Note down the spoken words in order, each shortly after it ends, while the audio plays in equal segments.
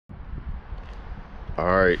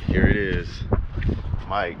All right, here it is.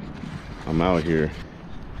 Mike, I'm out here.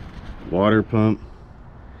 Water pump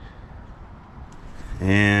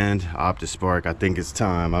and Optispark. I think it's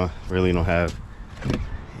time. I really don't have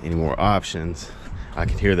any more options. I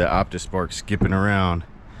can hear the Optispark skipping around.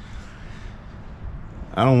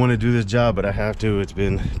 I don't want to do this job, but I have to. It's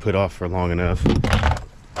been put off for long enough.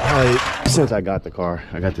 Since I got the car,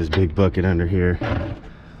 I got this big bucket under here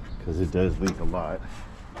because it does leak a lot.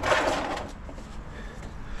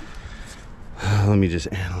 Let me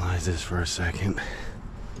just analyze this for a second.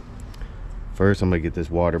 First, I'm gonna get this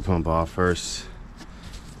water pump off first.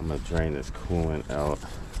 I'm gonna drain this coolant out.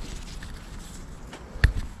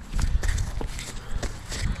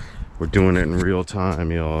 We're doing it in real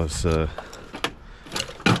time, y'all. It's if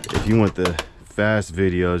you want the fast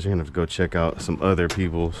videos, you're gonna have to go check out some other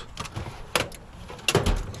people's.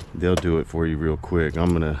 They'll do it for you real quick.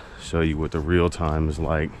 I'm gonna show you what the real time is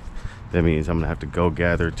like. That means I'm gonna have to go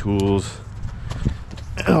gather tools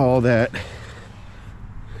and all that.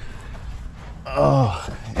 Oh,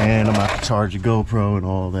 and I'm gonna have to charge a GoPro and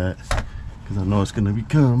all that because I know it's gonna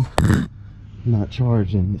become not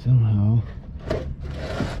charging somehow.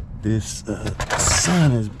 This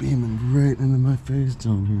sun is beaming right into my face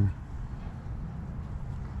down here.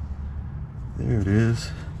 There it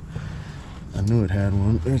is. I knew it had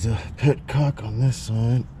one. There's a petcock on this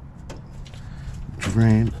side.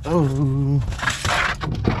 Drain. Oh,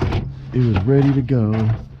 it was ready to go.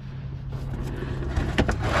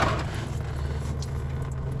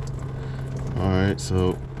 Alright,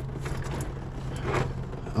 so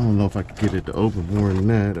I don't know if I could get it to open more than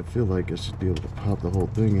that. I feel like I should be able to pop the whole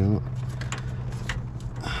thing out.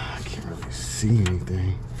 I can't really see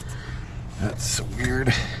anything. That's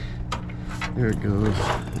weird. There it goes.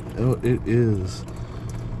 Oh, it is.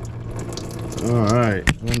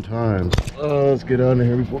 Alright, fun times. Oh, let's get out of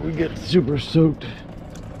here before we get super soaked.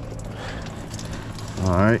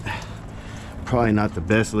 Alright. Probably not the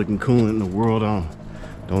best looking coolant in the world. I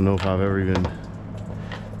don't know if I've ever even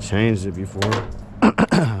changed it before.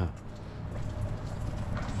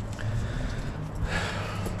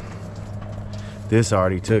 This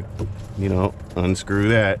already took, you know, unscrew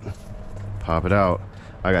that, pop it out.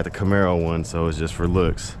 I got the Camaro one, so it's just for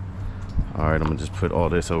looks. All right, I'm gonna just put all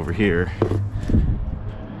this over here.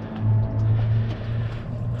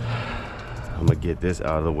 I'm gonna get this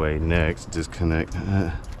out of the way next. Disconnect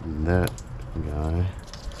that guy.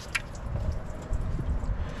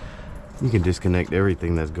 You can disconnect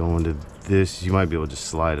everything that's going to this. You might be able to just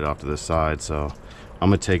slide it off to the side. So I'm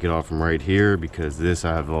gonna take it off from right here because this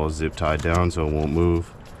I have all zip tied down so it won't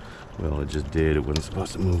move. Well, it just did. It wasn't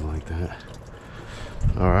supposed to move like that.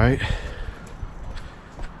 All right.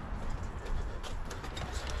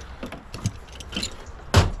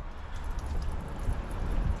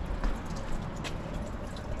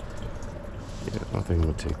 Yeah, I think I'm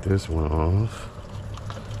gonna take this one off.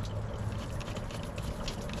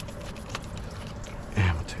 And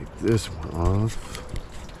I'm gonna take this one off.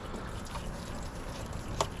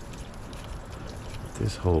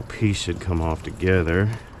 This whole piece should come off together.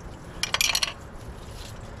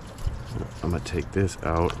 I'm gonna take this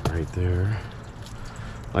out right there.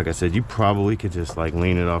 Like I said, you probably could just like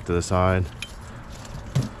lean it off to the side.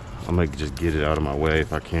 I'm gonna just get it out of my way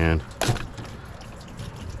if I can.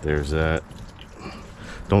 There's that.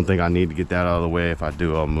 Don't think I need to get that out of the way. If I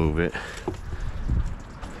do, I'll move it.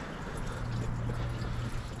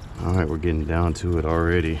 All right, we're getting down to it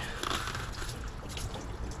already.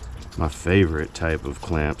 My favorite type of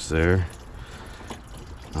clamps there.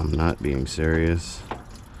 I'm not being serious.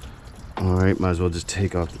 All right, might as well just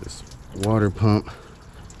take off this water pump,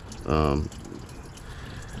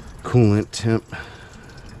 coolant temp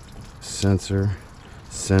sensor,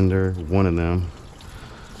 sender, one of them.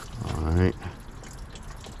 All right.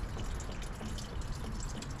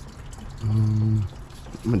 I'm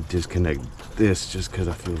gonna disconnect this just because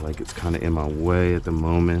I feel like it's kind of in my way at the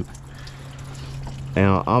moment.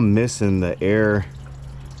 And I'm missing the air.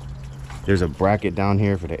 There's a bracket down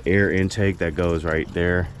here for the air intake that goes right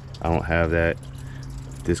there. I don't have that.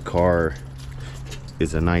 This car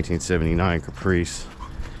is a 1979 Caprice.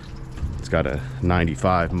 It's got a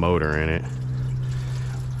 95 motor in it.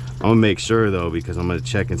 I'm gonna make sure though, because I'm gonna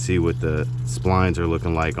check and see what the splines are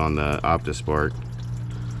looking like on the Optispark.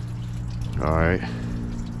 All right.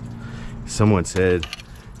 Someone said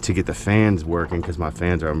to get the fans working, because my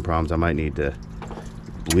fans are having problems, I might need to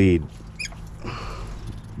bleed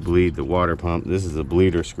the water pump. This is a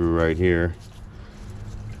bleeder screw right here.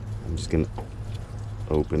 I'm just gonna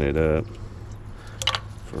open it up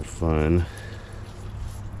for fun.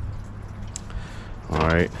 All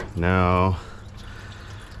right, now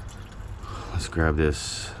Let's grab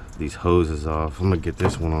these hoses off. I'm gonna get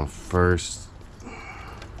this one off first.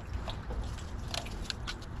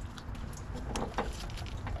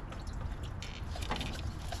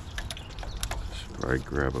 Should probably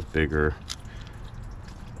grab a bigger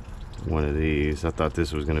one of these. I thought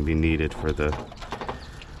this was gonna be needed for the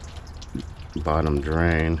bottom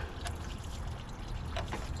drain.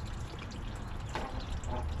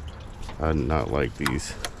 I do not like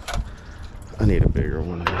these. I need a bigger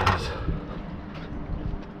one of these.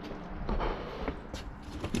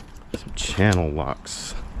 Some channel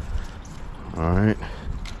locks. Alright.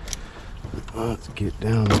 Let's get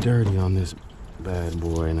down dirty on this bad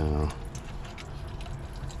boy now.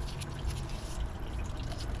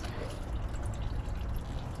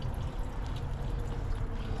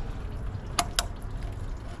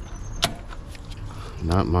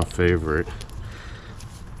 Not my favorite.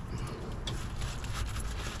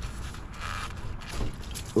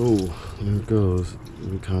 Oh, there it goes.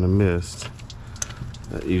 We kind of missed.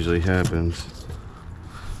 That usually happens,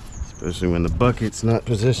 especially when the bucket's not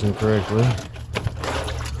positioned correctly.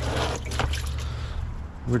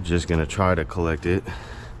 We're just gonna try to collect it.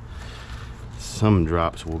 Some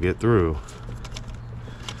drops will get through.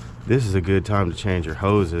 This is a good time to change your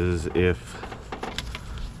hoses if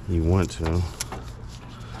you want to.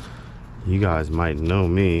 You guys might know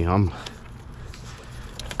me. I'm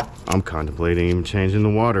contemplating even changing the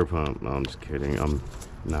water pump. No, I'm just kidding. I'm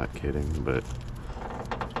not kidding, but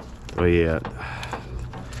yeah,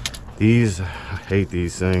 I hate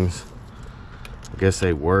these things. I guess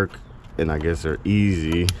they work, and I guess they're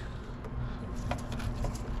easy.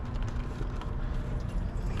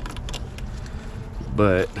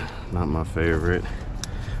 But not my favorite.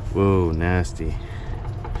 Whoa, nasty.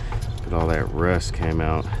 Look at all that rust came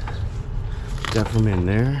out. Is that from in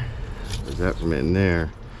there? Or is that from in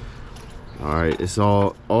there? Alright, it's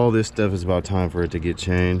all this stuff is about time for it to get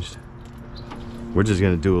changed. We're just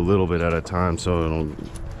gonna do a little bit at a time so I don't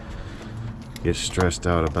get stressed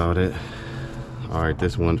out about it. Alright,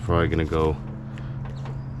 this one's probably gonna go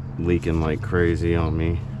leaking like crazy on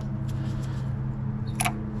me.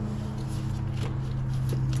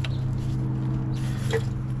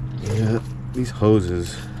 Yeah, these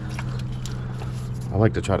hoses, I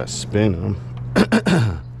like to try to spin them.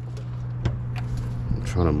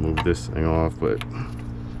 Trying to move this thing off, but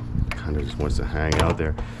kind of just wants to hang out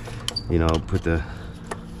there. You know,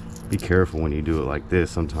 be careful when you do it like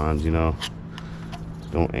this sometimes, you know.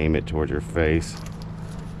 Don't aim it towards your face.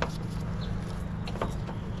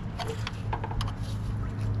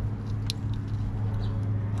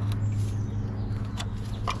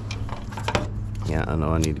 Yeah, I know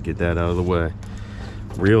I need to get that out of the way.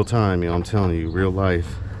 Real time, you know, I'm telling you, real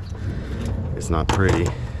life, it's not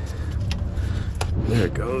pretty. There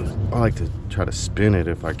it goes. I like to try to spin it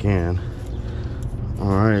if I can.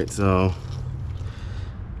 Alright, so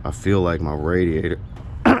I feel like my radiator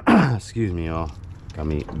excuse me, y'all, got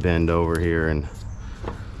me bend over here and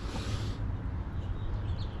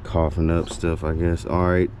coughing up stuff, I guess.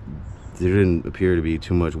 Alright, there didn't appear to be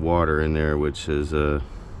too much water in there, which is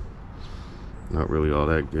not really all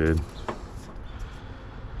that good.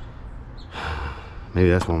 Maybe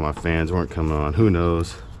that's why my fans weren't coming on, who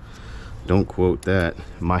knows. Don't quote that.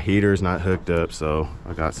 My heater's not hooked up, so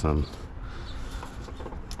I got some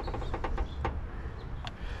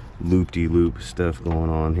loop-de-loop stuff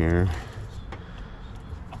going on here.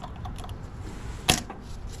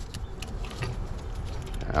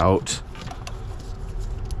 Out.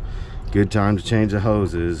 Good time to change the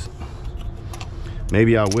hoses.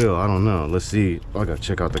 Maybe I will, I don't know. Let's see. I gotta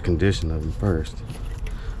check out the condition of them first.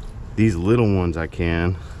 These little ones I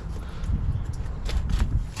can.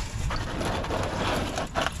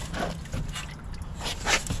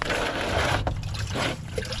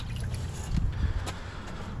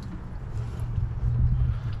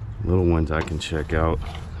 Little ones I can check out.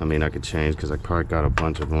 I mean, I could change because I probably got a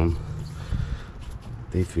bunch of them.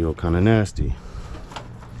 They feel kind of nasty.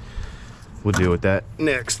 We'll deal with that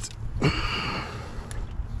next.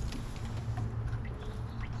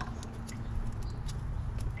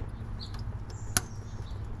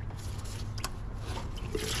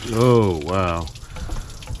 Oh, wow.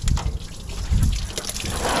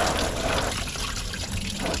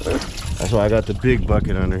 That's why I got the big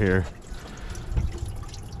bucket under here.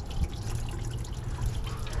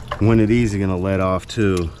 When are these gonna let off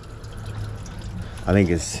too? I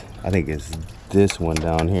think it's this one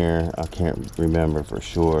down here. I can't remember for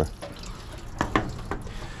sure.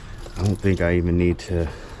 I don't think I even need to,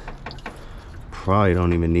 probably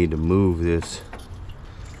don't even need to move this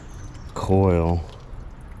coil.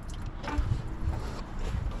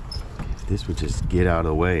 If this would just get out of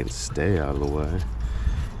the way and stay out of the way.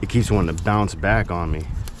 It keeps wanting to bounce back on me.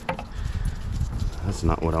 That's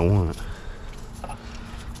not what I want.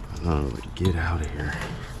 No, get out of here.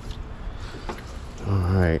 All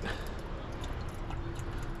right.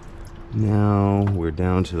 Now we're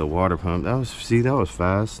down to the water pump. That was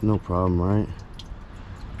fast, no problem, right?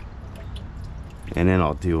 And then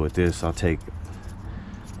I'll deal with this. I'm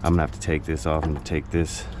gonna have to take this off and take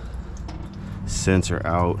this sensor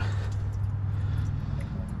out.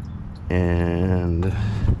 And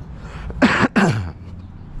that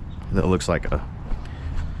looks like a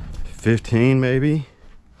 15 maybe.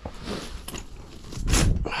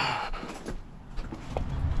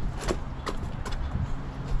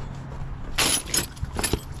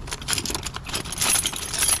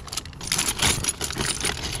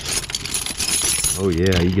 Oh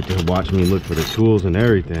yeah, you get to watch me look for the tools and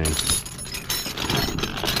everything.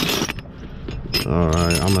 All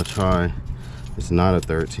right, I'm gonna try. It's not a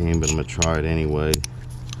 13, but I'm gonna try it anyway.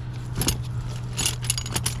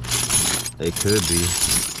 It could be.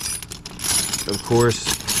 Of course,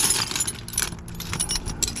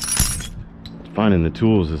 finding the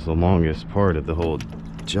tools is the longest part of the whole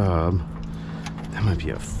job. That might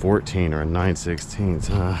be a 14 or a 9/16.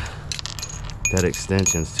 That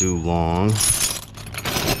extension's too long.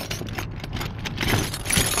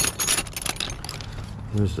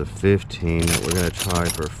 Here's the 15 that we're gonna try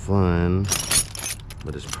for fun,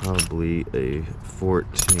 but it's probably a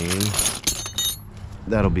 14.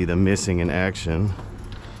 That'll be the missing in action.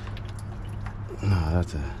 No,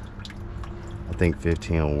 I think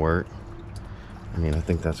 15 will work. I mean, I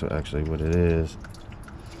think that's actually what it is.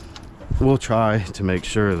 We'll try to make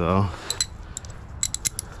sure though.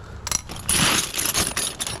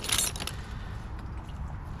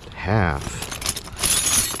 Half.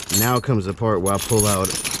 Now comes the part where I pull out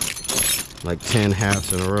like 10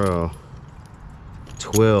 halves in a row.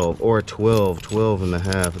 12 or 12 and a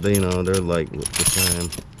half. They, you know, they're like the same.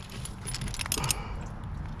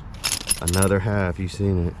 Another half, you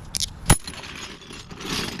seen it.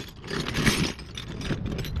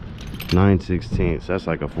 9/16. That's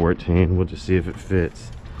like a 14. We'll just see if it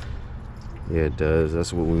fits. Yeah, it does.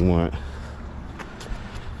 That's what we want.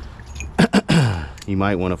 You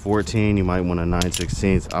might want a 14, you might want a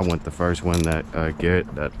 9/16. I want the first one that I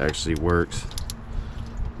get that actually works.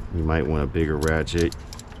 You might want a bigger ratchet,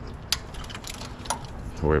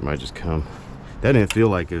 or it might just come. That didn't feel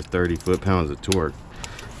like it was 30 foot-pounds of torque.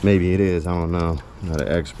 Maybe it is, I don't know. I'm not an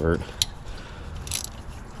expert.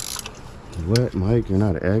 What, Mike? You're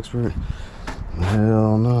not an expert?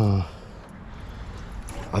 Hell no.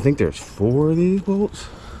 I think there's 4 of these bolts.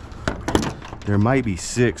 There might be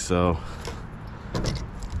 6, so.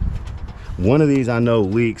 One of these I know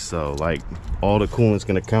leaks, so like all the coolant's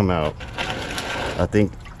gonna come out.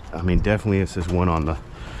 I mean, definitely it's this one on the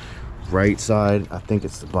right side. I think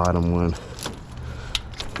it's the bottom one.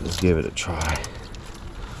 Let's give it a try.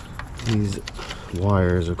 These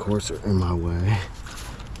wires, of course, are in my way.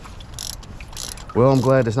 Well, I'm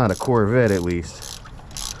glad it's not a Corvette at least.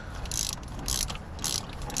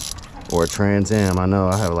 Or a Trans Am. I know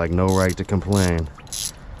I have like no right to complain.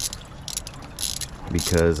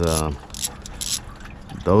 Because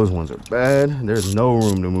those ones are bad. There's no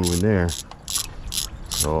room to move in there.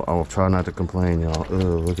 So I'll try not to complain, y'all. Oh,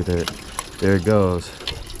 look at that. There it goes.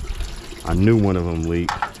 I knew one of them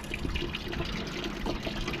leaked.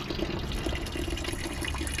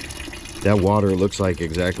 That water looks like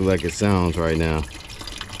exactly like it sounds right now.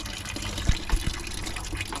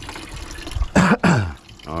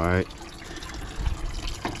 All right.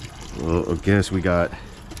 Well, I guess we got,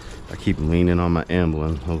 I keep leaning on my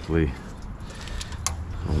emblem. Hopefully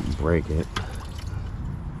I don't break it.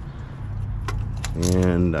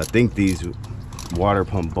 And I think these water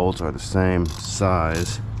pump bolts are the same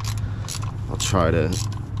size. I'll try to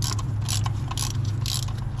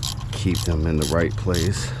keep them in the right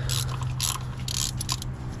place.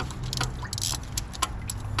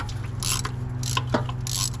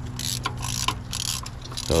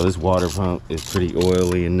 So this water pump is pretty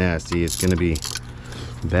oily and nasty. It's gonna be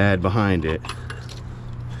bad behind it.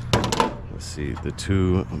 Let's see, the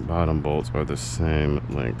 2 bottom bolts are the same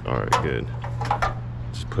length. All right, good.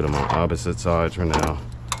 Just put them on opposite sides for now.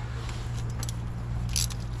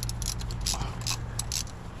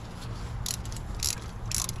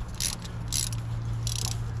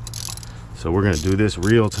 So we're gonna do this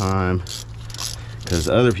real time because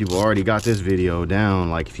other people already got this video down.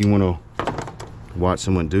 Like if you wanna watch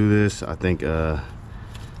someone do this, I think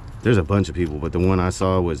there's a bunch of people, but the one I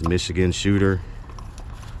saw was Michigan Shooter.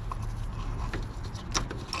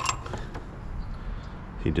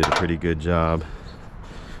 He did a pretty good job.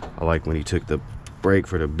 I like when he took the break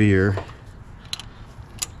for the beer.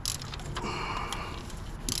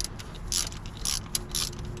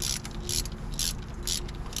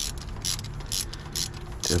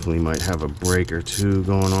 Definitely might have a break or two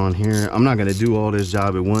going on here. I'm not gonna do all this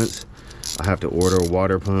job at once. I have to order a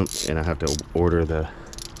water pump, and I have to order the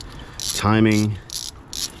timing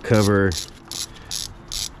cover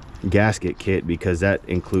gasket kit, because that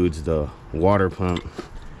includes the water pump,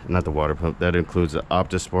 not the water pump, that includes the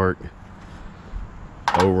Optispark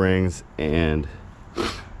O-rings and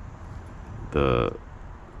the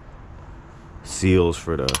seals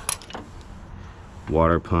for the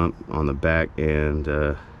water pump on the back, and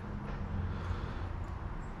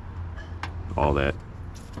all that,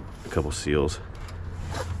 a couple seals.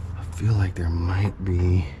 I feel like there might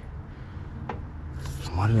be,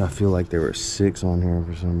 why did I feel like there were 6 on here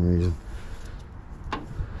for some reason?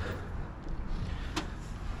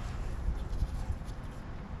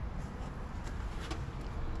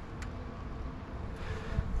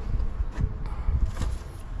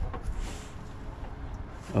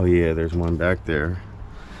 Oh yeah, there's one back there.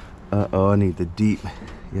 Uh-oh, I need the deep.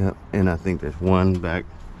 Yep, and I think there's one back.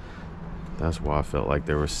 That's why I felt like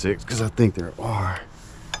there were 6, because I think there are.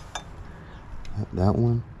 That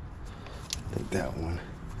one? I think that one.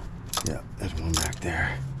 Yeah, there's one back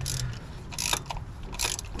there.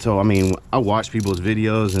 So, I mean, I watch people's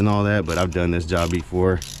videos and all that, but I've done this job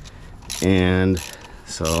before. And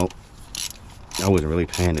so, I wasn't really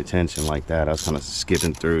paying attention like that. I was kind of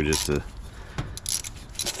skipping through just to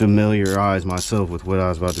familiarize myself with what I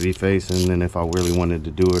was about to be facing, and if I really wanted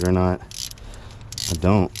to do it or not. I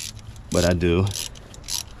don't, but I do.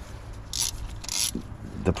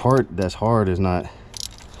 The part that's hard is not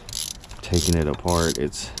taking it apart,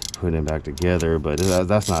 it's putting it back together, but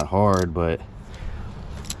that's not hard. But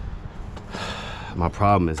my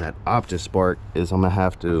problem is that Optispark is I'm gonna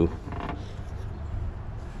have to,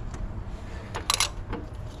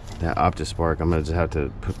 that Optispark, I'm gonna just have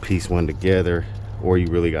to piece one together, or you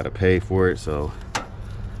really got to pay for it. So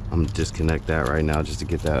I'm gonna disconnect that right now just to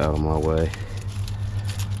get that out of my way.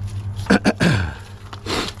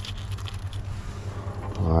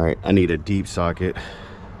 All right, I need a deep socket,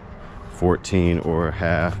 14 or a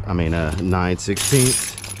half, I mean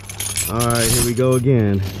 9/16. All right, here we go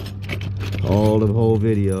again. All the whole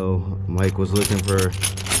video, Mike was looking for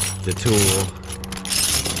the tool.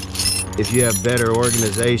 If you have better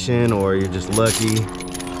organization, or you're just lucky,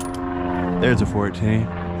 there's a 14.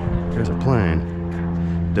 There's a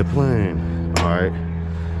plane. The plane. All right,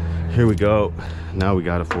 here we go. Now we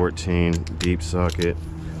got a 14 deep socket.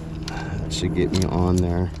 That should get me on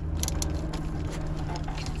there.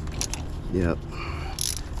 Yep.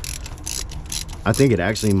 I think it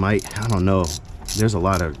actually might, I don't know. There's a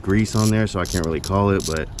lot of grease on there, so I can't really call it,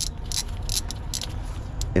 but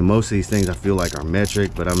and most of these things I feel like are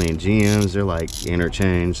metric, but I mean GMs, they're like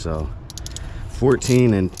interchange, so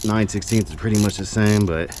 14 and 9/16 is pretty much the same,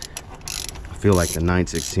 but I feel like the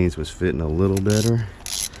 9/16 was fitting a little better.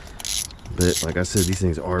 But like I said, these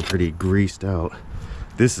things are pretty greased out.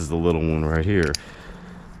 This is the little one right here.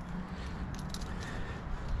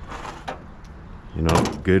 You know,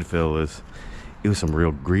 Goodfellas, it was some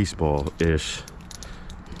real grease ball-ish.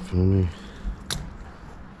 Feel me?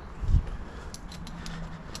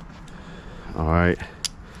 All right.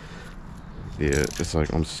 Yeah, it's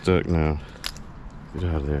like I'm stuck now. Get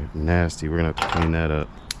out of there. Nasty. We're gonna have to clean that up.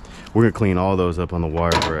 We're gonna clean all those up on the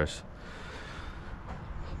wire brush,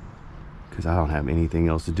 because I don't have anything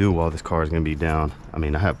else to do while this car is gonna be down. I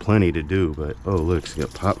mean, I have plenty to do, but oh look, it's gonna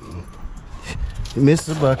pop. You missed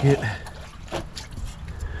the bucket.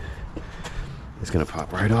 It's gonna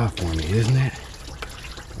pop right off for me, isn't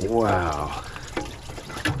it? Wow.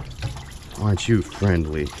 Aren't you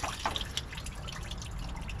friendly?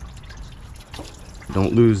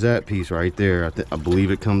 Don't lose that piece right there. I believe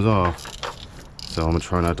it comes off. So I'm gonna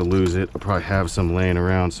try not to lose it. I'll probably have some laying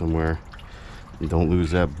around somewhere. And don't lose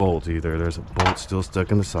that bolt either. There's a bolt still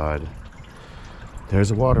stuck in the side. There's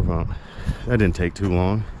a water pump. That didn't take too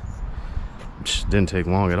long. Didn't take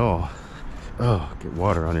long at all. Oh, get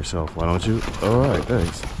water on yourself, why don't you? All right,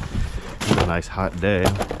 thanks. It's a nice hot day.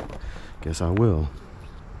 Guess I will.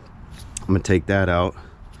 I'm gonna take that out,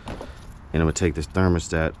 and I'm gonna take this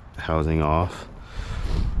thermostat housing off.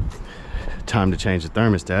 Time to change the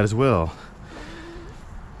thermostat as well.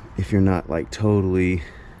 If you're not like totally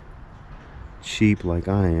cheap like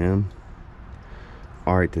I am.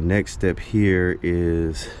 All right, the next step here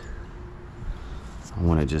is I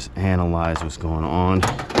want to just analyze what's going on.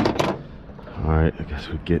 All right, I guess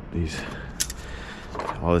we get these,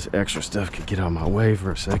 all this extra stuff could get out of my way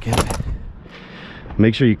for a second.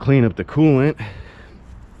 Make sure you clean up the coolant.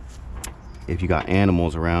 if you got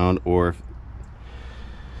animals around, or if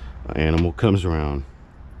an animal comes around.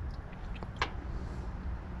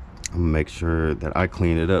 I'm gonna make sure that I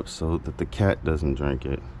clean it up so that the cat doesn't drink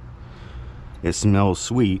it. It smells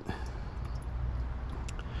sweet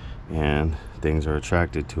and things are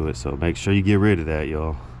attracted to it, so make sure you get rid of that,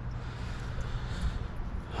 y'all.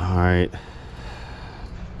 All right,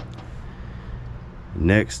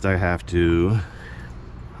 next I don't have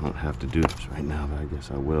to do this right now, but I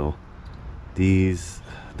guess I will.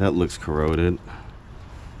 That looks corroded.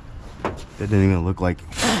 That didn't even look like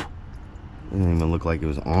it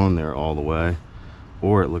was on there all the way,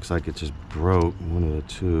 or it looks like it just broke. One of the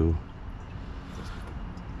two.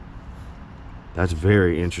 That's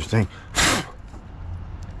very interesting.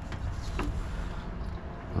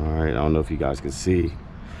 All right, I don't know if you guys can see.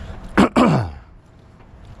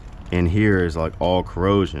 And here is like all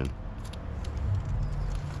corrosion.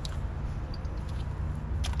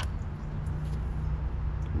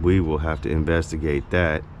 We will have to investigate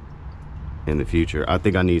that in the future. I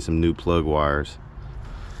think I need some new plug wires.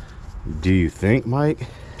 Do you think, Mike?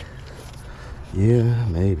 Yeah,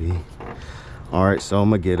 maybe. All right, so I'm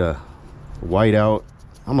gonna get a whiteout.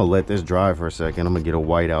 I'm gonna let this dry for a second. I'm gonna get a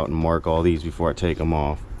whiteout and mark all these before I take them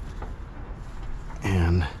off.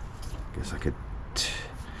 And I guess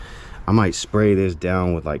I might spray this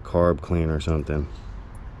down with like carb clean or something.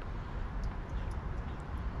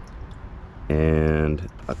 And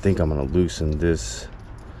I think I'm gonna loosen this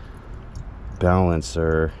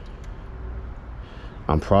balancer.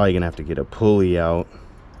 I'm probably gonna have to get a pulley out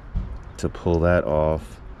to pull that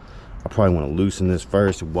off. I probably want to loosen this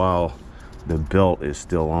first while the belt is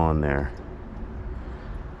still on there.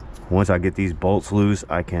 Once I get these bolts loose,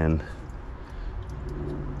 I can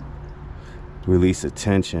release the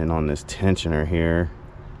tension on this tensioner here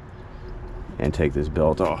and take this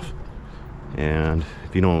belt off. And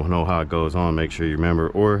if you don't know how it goes on, make sure you remember,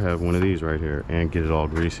 or have one of these right here and get it all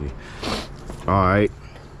greasy. All right,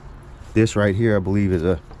 this right here I believe is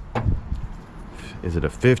it a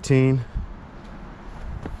 15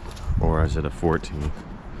 or is it a 14,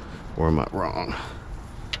 or am I wrong?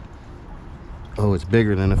 Oh, it's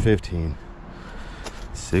bigger than a 15.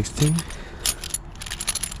 16.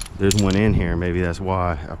 There's one in here, maybe that's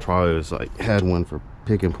why. I probably was like had one for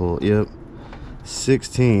pick and pull. Yep,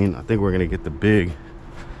 16. I think we're gonna get the big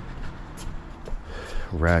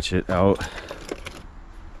ratchet out.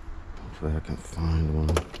 Hopefully I can find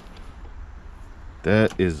one.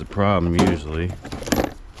 That is the problem usually,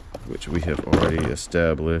 which we have already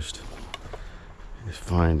established, is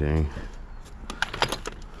finding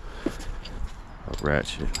a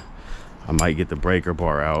ratchet. I might get the breaker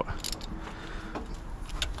bar out,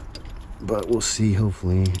 but we'll see.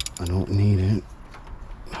 Hopefully I don't need it.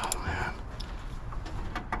 Oh man.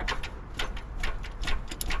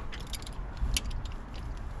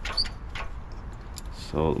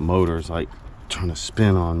 So the motor's like trying to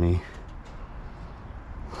spin on me.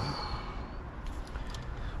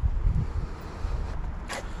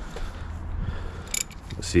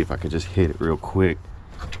 Let's see if I can just hit it real quick.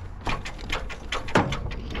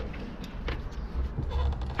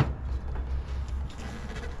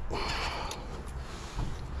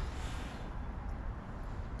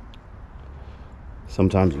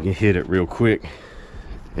 Sometimes you can hit it real quick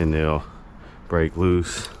and they'll break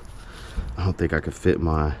loose. I don't think I could fit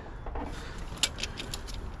my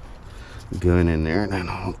gun in there, and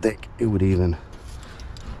I don't think it would even.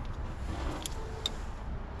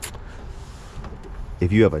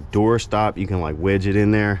 If you have a door stop, you can like wedge it in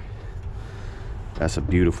there. That's a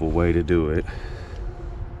beautiful way to do it.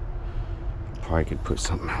 Probably could put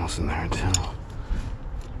something else in there too.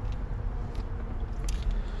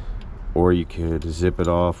 Or you could zip it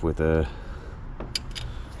off with a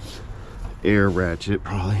air ratchet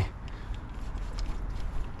probably.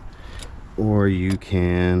 Or you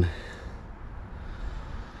can,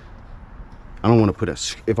 I don't want to put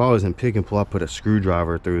if I was in pick and pull, I'd put a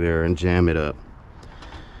screwdriver through there and jam it up.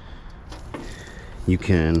 You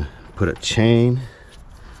can put a chain.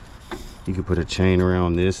 You can put a chain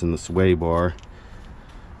around this and the sway bar.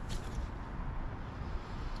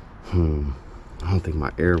 I don't think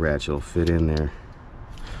my air ratchet will fit in there.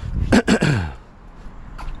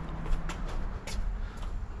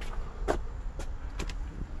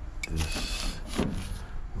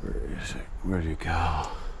 Where is it? Where'd it go?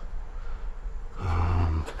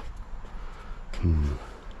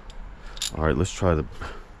 All right, let's try the.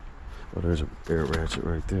 Oh, there's an air ratchet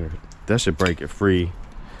right there. That should break it free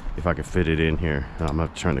if I can fit it in here. I'm gonna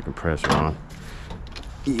turn the compressor on.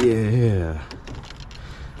 Yeah,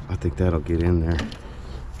 I think that'll get in there.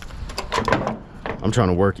 I'm trying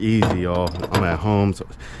to work easy, y'all. I'm at home, so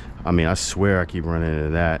I mean, I swear I keep running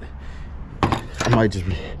into that. I might just,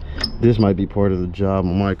 this might be part of the job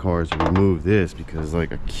on my car, is to remove this, because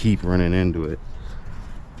like I keep running into it.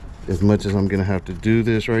 As much as I'm gonna have to do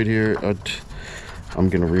this right here, I'm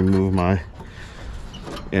gonna remove my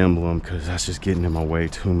emblem, because that's just getting in my way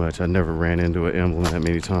too much. I never ran into an emblem that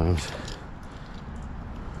many times.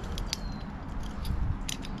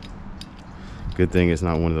 Good thing it's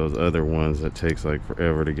not one of those other ones that takes like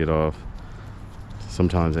forever to get off.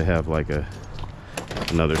 Sometimes they have like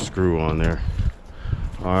another screw on there.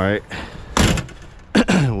 All right.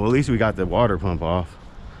 Well, at least we got the water pump off.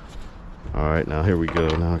 All right, now here we go.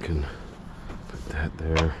 Now I can put that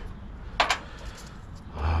there.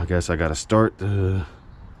 I guess I gotta start the,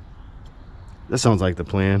 that sounds like the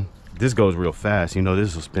plan. This goes real fast, you know,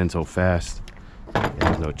 this will spin so fast.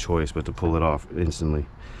 There's no choice but to pull it off instantly.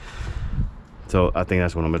 So I think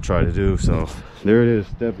that's what I'm gonna try to do. So there it is,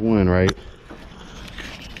 step one, right?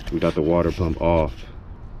 We got the water pump off.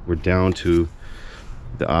 We're down to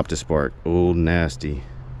the Optispark, old nasty.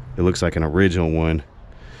 It looks like an original one.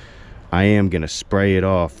 I am gonna spray it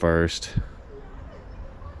off first.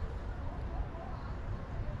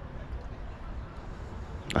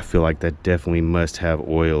 I feel like that definitely must have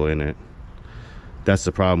oil in it. That's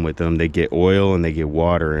the problem with them. They get oil and they get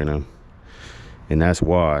water in them. And that's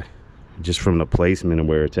why, just from the placement of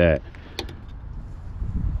where it's at.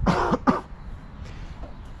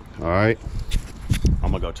 All right,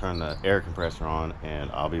 I'm gonna go turn the air compressor on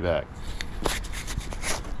and I'll be back.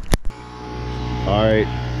 All right,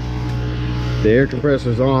 the air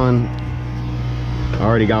compressor's on. I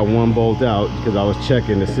already got one bolt out because I was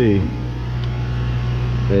checking to see.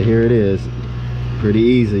 But here it is, pretty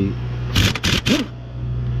easy.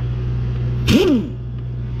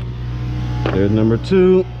 There's number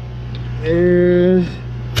 2. There's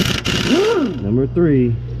number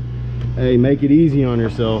 3. Hey, make it easy on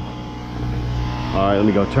yourself. All right, let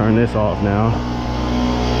me go turn this off now.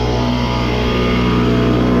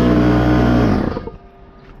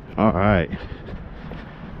 All right.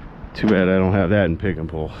 Too bad I don't have that in pick and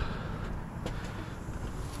pull.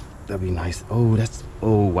 That'd be nice. Oh, that's,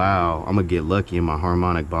 oh wow. I'm gonna get lucky and my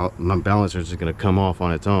harmonic, my balancer is just gonna come off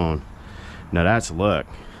on its own. Now that's luck.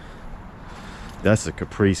 That's the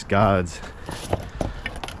Caprice gods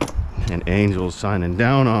and angels shining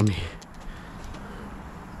down on me.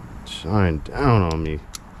 Shine down on me.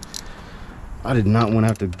 I did not want to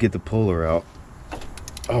have to get the puller out.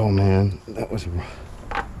 Oh man, that was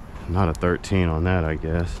not a 13 on that, I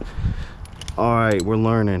guess. All right, we're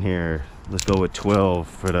learning here. Let's go with 12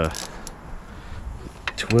 for the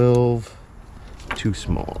 12. Too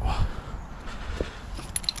small.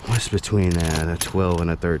 What's between that? A 12 and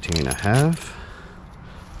a 13 and a half?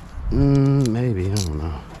 Maybe, I don't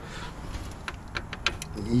know.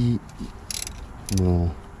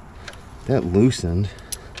 Well, that loosened.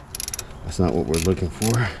 That's not what we're looking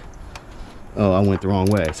for. Oh, I went the wrong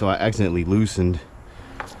way. So I accidentally loosened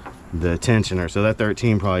the tensioner. So that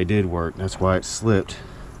 13 probably did work. That's why it slipped.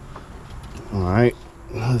 All right,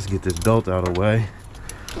 let's get this belt out of the way.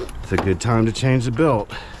 It's a good time to change the belt.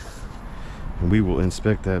 And we will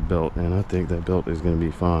inspect that belt, and I think that belt is gonna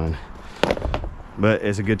be fine. But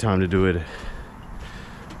it's a good time to do it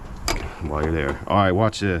while you're there. All right,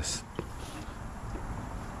 watch this.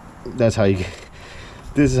 That's how you get,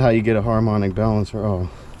 this is how you get a harmonic balancer off.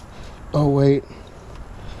 Oh wait,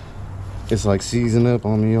 it's like seizing up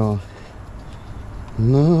on me, y'all.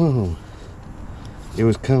 No, it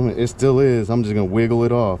was coming, it still is. I'm just gonna wiggle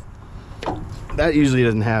it off. That usually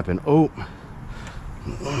doesn't happen. Oh,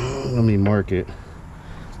 let me mark it.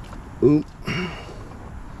 Oop.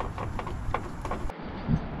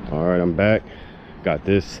 All right, I'm back. Got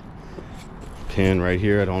this pin right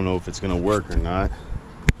here. I don't know if it's gonna work or not.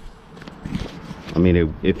 I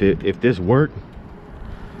mean, if this worked,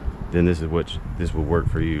 then this will work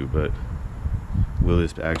for you. But will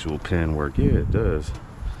this actual pin work? Yeah, it does.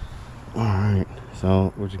 All right,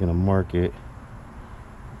 so we're just gonna mark it.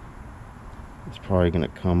 It's probably gonna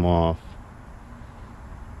come off.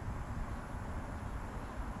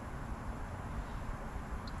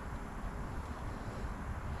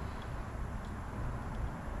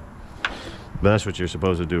 But that's what you're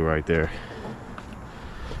supposed to do right there.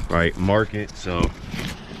 Right, mark it so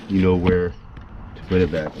you know where to put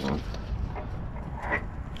it back on.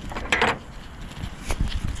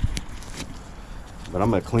 But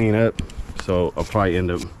I'm gonna clean up, so I'll probably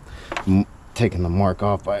end up taking the mark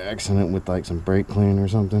off by accident with like some brake cleaner or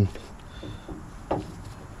something.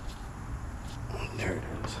 There it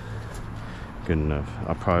is. Good enough.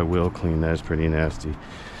 I probably will clean that. It's pretty nasty,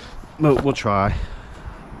 but we'll try.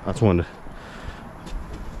 I just wanted to,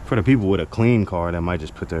 For the people with a clean car that might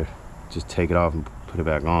just just take it off and put it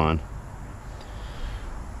back on.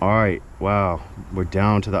 All right, wow, we're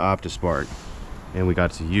down to the Optispark, and we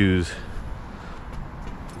got to use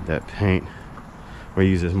that paint. We're gonna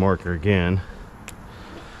use this marker again.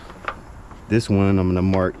 This one I'm gonna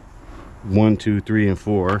mark 1, 2, 3, and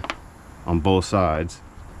 4 on both sides.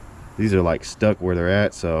 These are like stuck where they're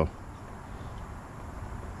at, so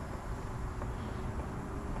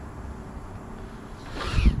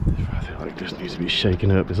I feel like this needs to be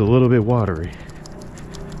shaken up. It's a little bit watery.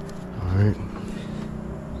 All right.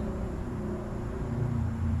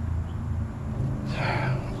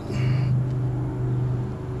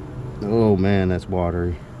 Oh man, that's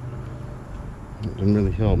watery. It doesn't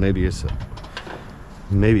really help. Maybe it's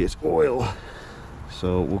oil.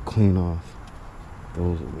 So we'll clean off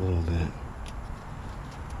those a little bit.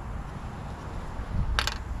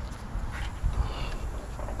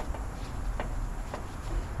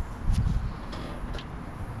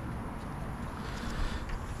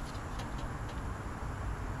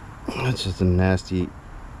 That's just a nasty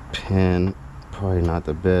pen. Probably not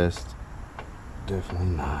the best. Definitely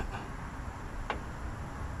not.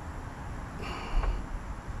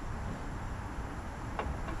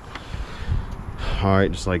 All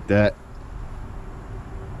right, just like that.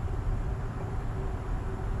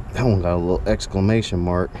 That one got a little exclamation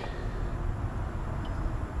mark.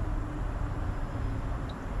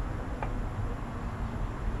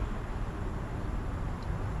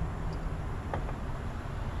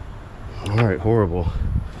 All right, horrible.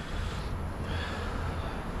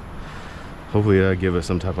 Hopefully that'll give us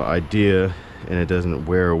some type of idea and it doesn't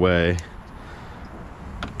wear away.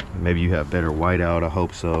 Maybe you have better whiteout, I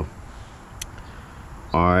hope so.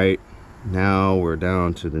 All right, now we're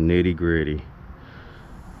down to the nitty gritty.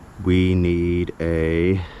 We need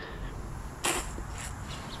a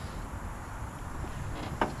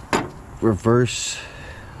reverse.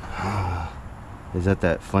 Is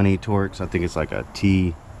that funny Torx? I think it's like a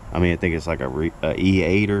T. I mean, I think it's like a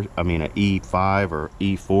E8 or I mean a E5 or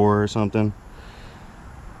E4 or something.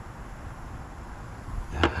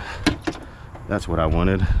 That's what I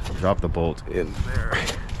wanted. Drop the bolt in there.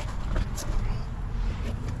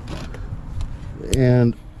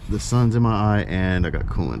 And the sun's in my eye and I got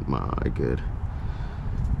coolant in my eye. Good.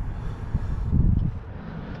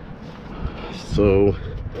 So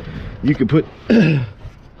you could put the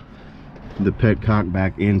petcock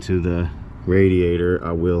back into the radiator.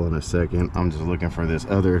 I will in a second. I'm just looking for this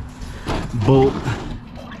other bolt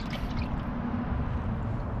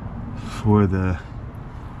for the.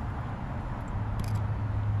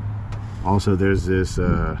 Also, there's this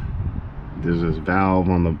valve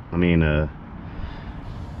on the.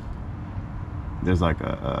 There's like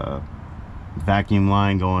a vacuum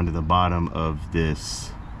line going to the bottom of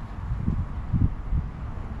this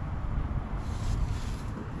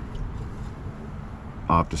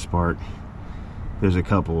Optispark. There's a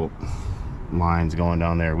couple lines going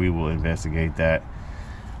down there. We will investigate that.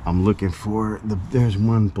 I'm looking for there's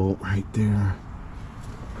one bolt right there.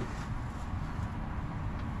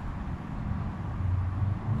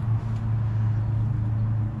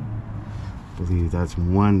 I believe that's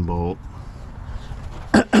one bolt.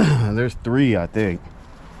 There's 3, I think.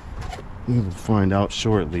 We will find out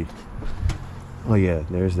shortly. Oh yeah,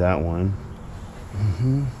 there's that one.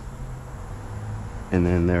 And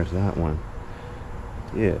then there's that one.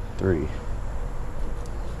 Yeah, 3.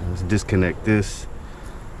 Let's disconnect this.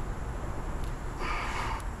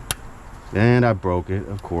 And I broke it,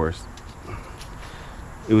 of course.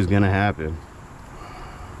 It was gonna happen.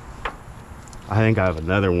 I think I have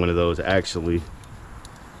another one of those actually.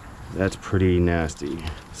 That's pretty nasty.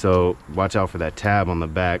 So watch out for that tab on the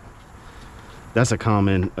back. That's a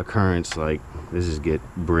common occurrence. Like, this just get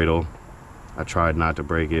brittle. I tried not to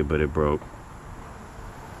break it, but it broke.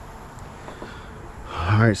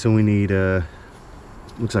 All right, so we need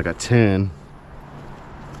looks like a 10.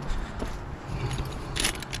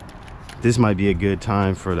 This might be a good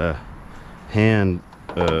time for the hand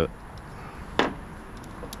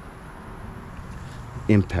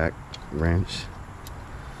impact wrench.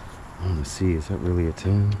 I want to see, is that really a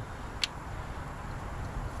 10?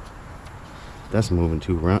 That's moving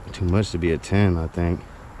too much to be a 10, I think.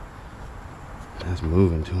 That's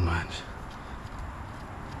moving too much.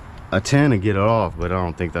 A 10 to get it off, but I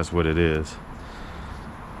don't think that's what it is.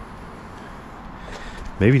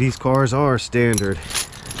 Maybe these cars are standard.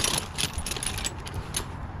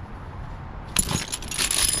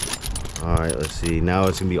 All right, let's see. Now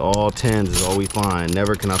it's gonna be all 10s is all we find.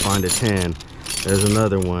 Never can I find a 10. There's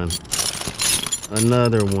another one.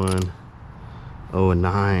 Another one. Oh, a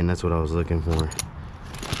 9. That's what I was looking for.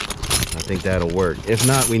 I think that'll work. If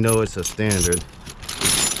not, we know it's a standard.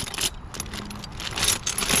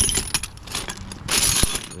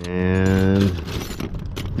 And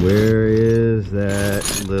where is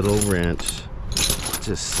that little wrench?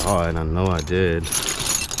 Just saw it, I know I did.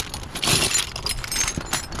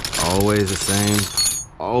 Always the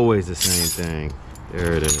same thing.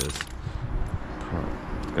 There it is.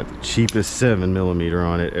 Got the cheapest 7mm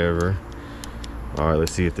on it ever. All right,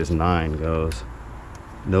 let's see if this 9 goes.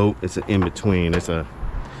 Nope, it's an in between. It's a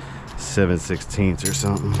 7/16 or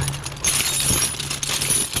something.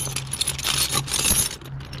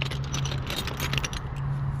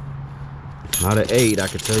 It's not an 8, I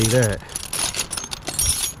can tell you that.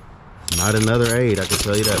 Not another 8, I can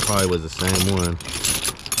tell you that. Probably was the same one.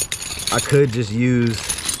 I could just use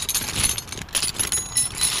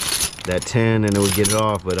that 10 and it would get it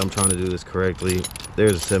off, but I'm trying to do this correctly.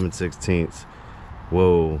 There's a 7/16.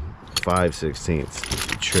 Whoa, 5/16.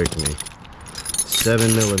 You tricked me.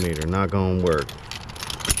 7mm, not gonna work.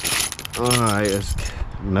 Alright,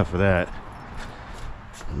 enough of that.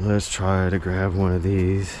 Let's try to grab one of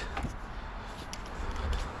these.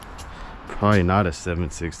 Probably not a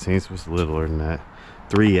 7/16, what's littler than that?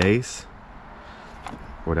 3/8?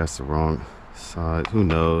 Or that's the wrong size, who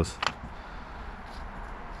knows?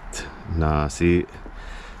 Nah, see,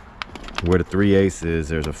 where the 3/8 is,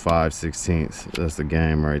 there's a 5/16. That's the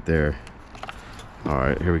game right there. All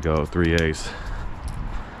right, here we go, 3/8.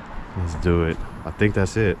 Let's do it. I think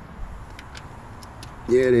that's it.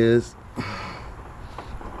 Yeah, it is.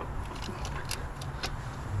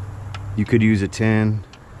 You could use a 10,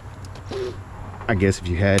 I guess, if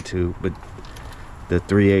you had to, but the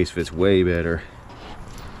 3/8 fits way better.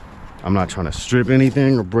 I'm not trying to strip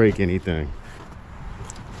anything or break anything.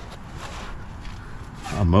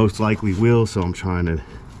 I most likely will, so I'm trying to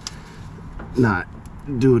not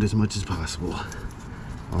do it as much as possible.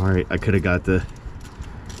 All right, I could have got the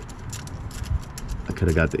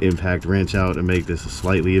impact wrench out and make this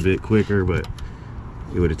slightly a bit quicker, but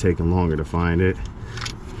it would have taken longer to find it.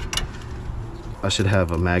 I should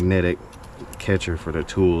have a magnetic catcher for the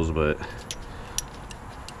tools, but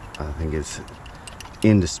I think it's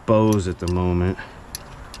indisposed at the moment.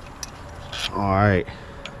 All right.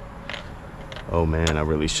 Oh man, I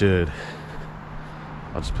really should.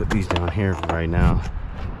 I'll just put these down here for right now.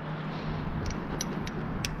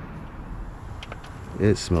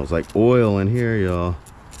 It smells like oil in here, y'all.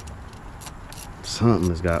 Something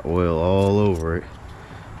has got oil all over it.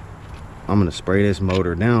 I'm gonna spray this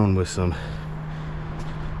motor down with some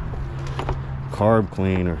carb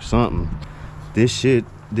clean or something. This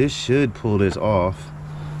should pull this off.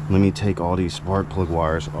 Let me take all these spark plug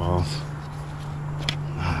wires off.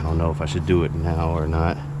 I don't know if I should do it now or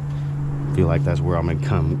not. I feel like that's where I'm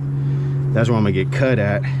gonna get cut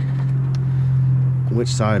at. Which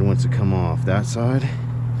side wants to come off? That side?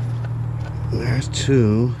 There's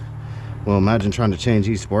 2. Well, imagine trying to change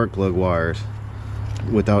these spark plug wires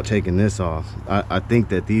without taking this off. I think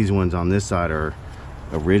that these ones on this side are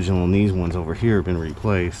original and these ones over here have been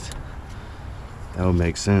replaced. That would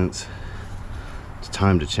make sense. It's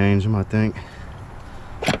time to change them, I think.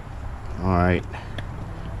 All right.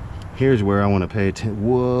 Here's where I want to pay attention.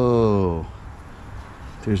 Whoa.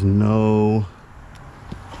 There's no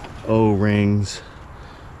O-rings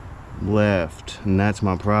left, and that's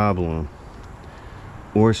my problem.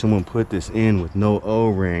 Or someone put this in with no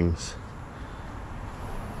O-rings.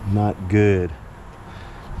 Not good.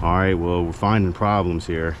 All right, well, we're finding problems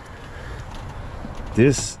here.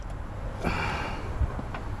 This,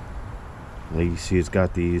 like you see, it's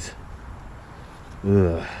got these,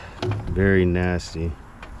 very nasty.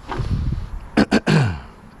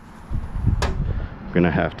 Gonna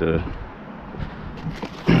have to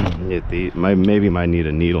get the, maybe might need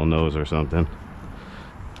a needle nose or something.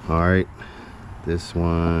 All right, this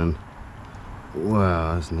one,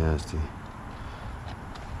 wow, that's nasty.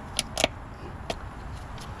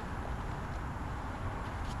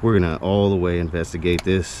 We're gonna all the way investigate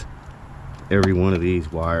this, every one of these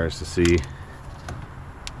wires, to see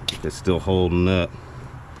if it's still holding up.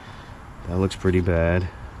 That looks pretty bad.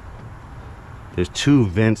 There's 2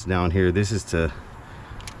 vents down here. This is to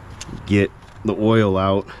get the oil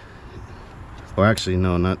out. Or actually,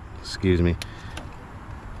 no, not, excuse me.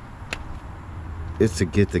 It's to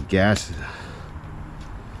get the gas,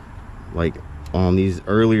 like on these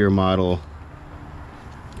earlier model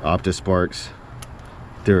Optisparks,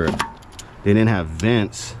 they didn't have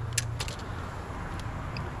vents.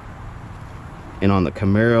 And on the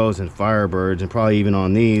Camaros and Firebirds, and probably even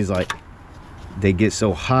on these, like, they get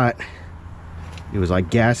so hot, it was like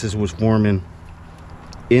gases was forming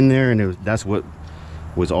in there, and that's what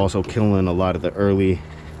was also killing a lot of the early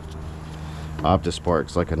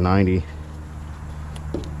Optispark's like a 90,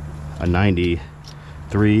 a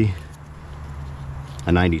 93,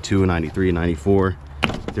 a 92, a 93, a 94.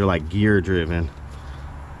 They're like gear driven.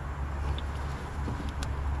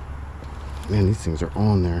 Man, these things are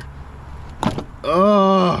on there.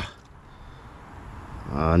 Oh,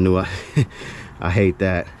 I knew I hate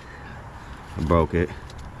that. I broke it.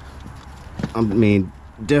 I mean,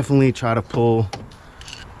 definitely try to pull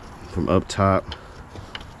from up top.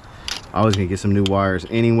 I was gonna get some new wires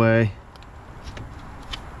anyway.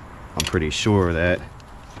 I'm pretty sure of that.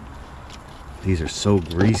 These are so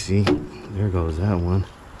greasy. There goes that one.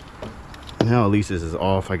 Now at least this is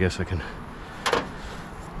off. I guess I can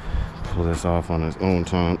pull this off on its own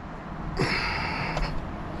time.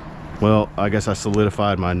 Well, I guess I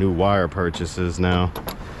solidified my new wire purchases now.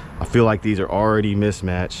 I feel like these are already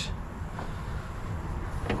mismatched.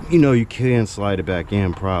 You know, you can slide it back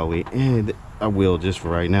in probably, and I will just for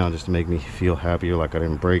right now, just to make me feel happier, like I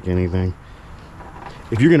didn't break anything.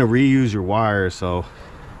 If you're gonna reuse your wires, so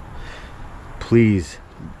please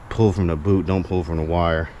pull from the boot, don't pull from the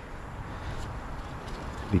wire,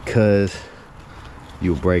 because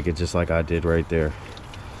you'll break it just like I did right there.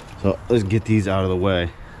 So let's get these out of the way.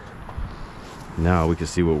 Now we can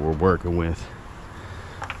see what we're working with.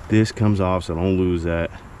 This comes off, so don't lose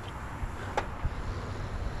that.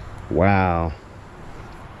 Wow.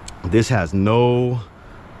 This has no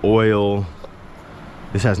oil.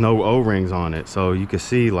 This has no O-rings on it. So you can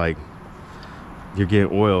see like you're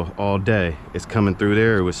getting oil all day. It's coming through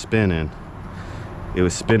there. It was spinning. It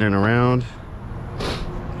was spinning around.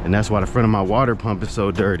 And that's why the front of my water pump is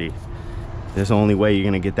so dirty. That's the only way you're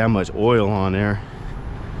gonna get that much oil on there.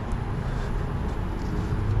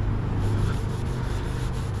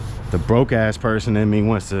 The broke ass person in me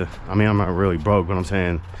wants to, I mean, I'm not really broke, but I'm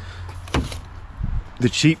saying the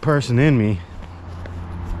cheap person in me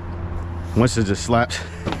wants to just slap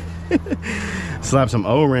slap some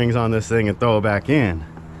O-rings on this thing and throw it back in.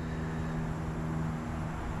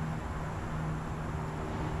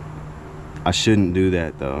 I shouldn't do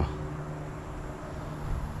that though.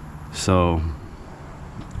 So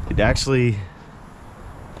it actually,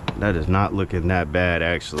 that is not looking that bad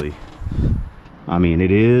actually. I mean,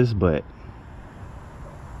 it is, but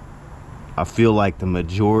I feel like the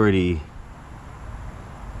majority,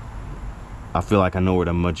 I feel like I know where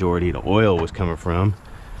the majority of the oil was coming from,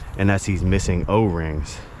 and that's these missing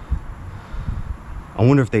O-rings. I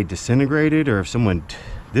wonder if they disintegrated or if someone,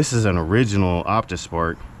 this is an original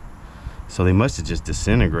Optispark, so they must have just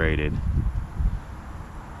disintegrated.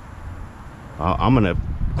 I'm gonna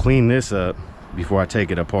clean this up before I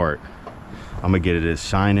take it apart. I'm gonna get it as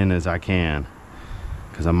shining as I can,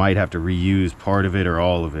 because I might have to reuse part of it or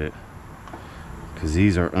all of it, because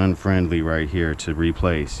these are unfriendly right here to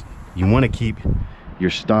replace. You want to keep your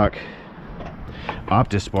stock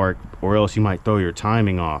Optispark, or else you might throw your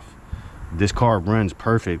timing off. This car runs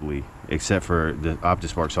perfectly except for the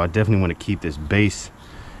Optispark, so I definitely want to keep this base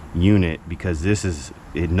unit, because this is,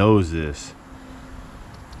 it knows this.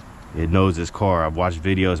 It knows this car. I've watched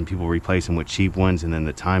videos and people replace them with cheap ones and then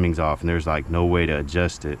the timing's off and there's like no way to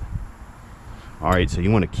adjust it. All right, so you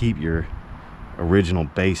want to keep your original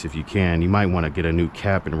base if you can. You might want to get a new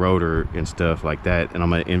cap and rotor and stuff like that, and I'm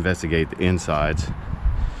going to investigate the insides.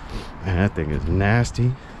 Man, that thing is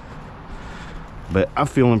nasty, but I'm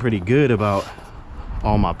feeling pretty good about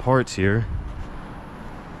all my parts here.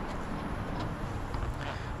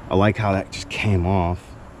 I like how that just came off.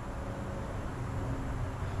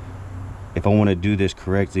 If I want to do this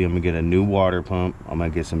correctly, I'm gonna get a new water pump. I'm gonna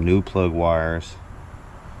get some new plug wires.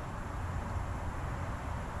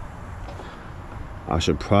 I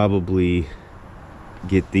should probably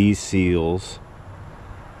get these seals,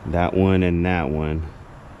 that one and that one.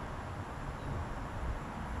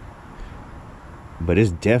 But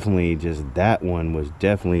it's definitely just, that one was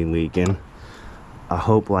definitely leaking. I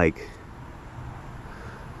hope, like,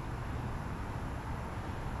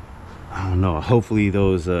 I don't know, hopefully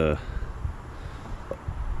those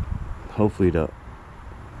hopefully the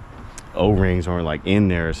O-rings aren't like in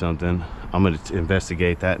there or something. I'm gonna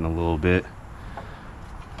investigate that in a little bit,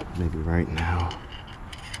 maybe right now.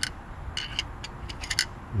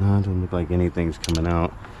 No, it doesn't look like anything's coming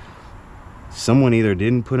out. Someone either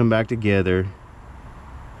didn't put them back together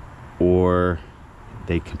or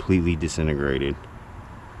they completely disintegrated.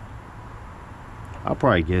 I'll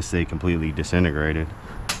probably guess they completely disintegrated.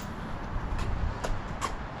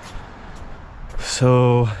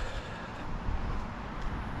 So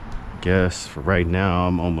guess for right now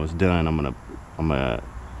I'm almost done. I'm gonna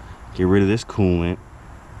get rid of this coolant,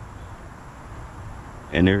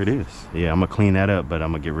 and there it is. Yeah, I'm gonna clean that up, but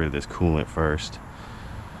I'm gonna get rid of this coolant first.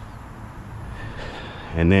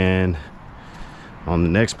 And then on the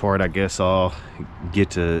next part, I guess I'm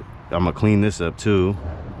gonna clean this up too.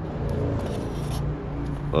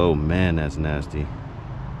 Oh man, that's nasty.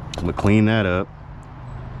 I'm gonna clean that up,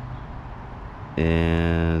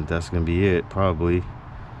 and that's gonna be it probably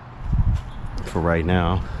for right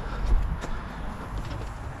now.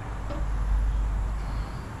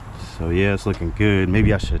 So yeah, it's looking good.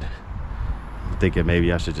 I'm thinking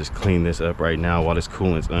maybe I should just clean this up right now while this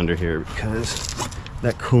coolant's under here, because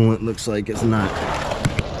that coolant looks like it's not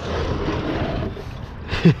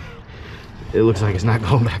it looks like it's not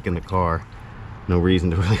going back in the car. No reason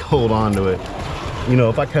to really hold on to it. You know,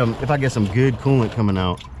 if I get some good coolant coming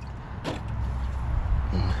out,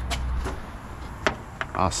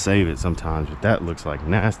 I'll save it sometimes, but that looks like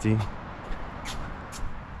nasty.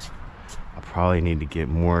 I probably need to get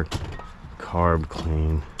more carb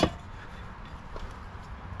clean.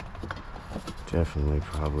 Definitely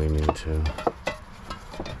probably need to.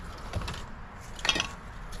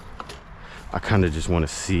 I kind of just want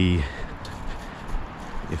to see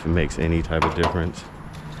if it makes any type of difference.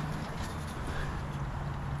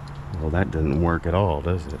 Well, that doesn't work at all,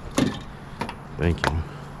 does it? Thank you.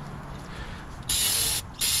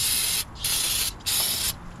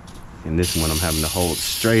 And this one I'm having to hold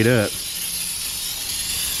straight up.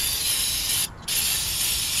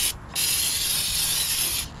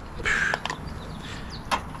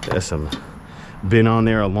 That's some been on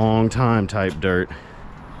there a long time type dirt.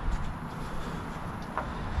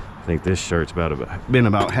 I think this shirt's been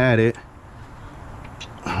about had it.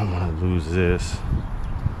 I don't want to lose this.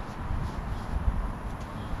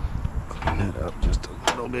 Clean that up just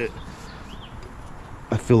a little bit.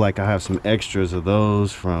 I feel like I have some extras of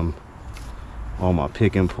those from all my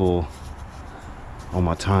pick and pull, all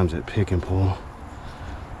my times at pick and pull,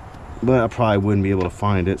 but I probably wouldn't be able to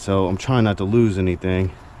find it, so I'm trying not to lose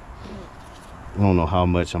anything. I don't know how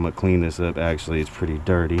much I'm gonna clean this up. Actually, it's pretty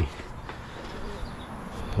dirty.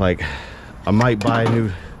 Like, I might buy a new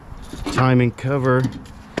timing cover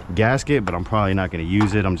gasket, but I'm probably not gonna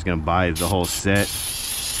use it. I'm just gonna buy the whole set.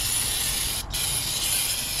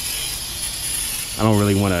 I don't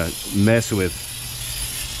really want to mess with,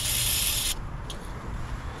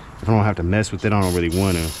 if I don't have to mess with it, I don't really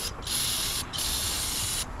want to.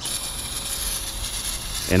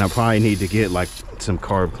 And I probably need to get like some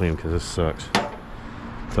carb clean, because this sucks.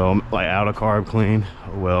 So I'm like out of carb clean.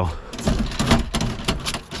 Oh well.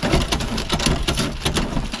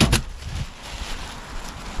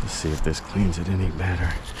 Let's see if this cleans it any better.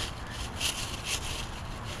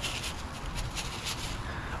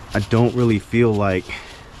 I don't really feel like,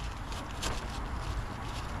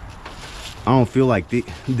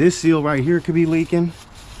 this seal right here could be leaking,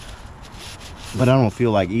 but I don't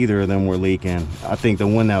feel like either of them were leaking. I think the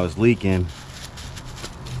one that was leaking,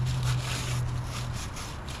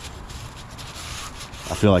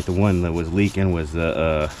 I feel like the one that was leaking was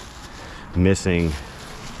the missing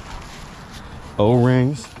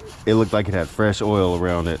O-rings. It looked like it had fresh oil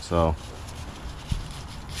around it. So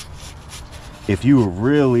if you were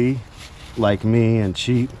really like me and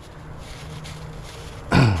cheap,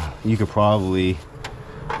 you could probably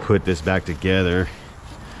put this back together,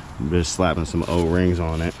 just slapping some O-rings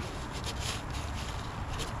on it.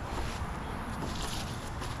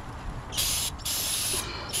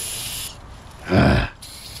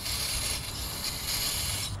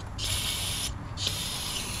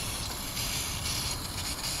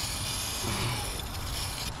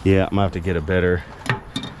 Yeah, I'm gonna have to get a better, I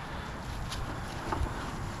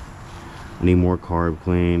need more carb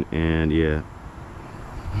clean, and yeah.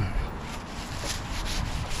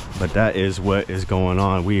 But that is what is going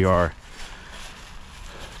on. We are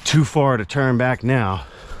too far to turn back now.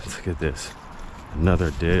 Let's look at this. Another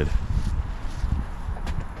did.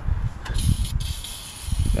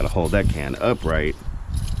 Gotta hold that can upright.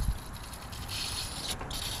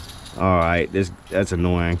 All right, that's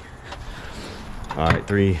annoying. All right,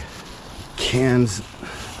 3 cans.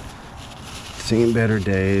 Seen better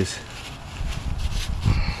days.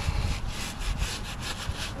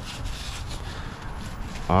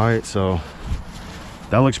 All right, so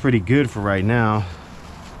that looks pretty good for right now.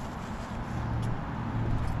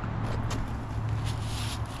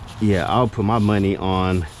 Yeah, I'll put my money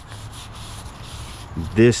on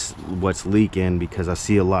this, what's leaking, because I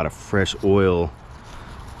see a lot of fresh oil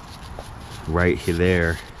right here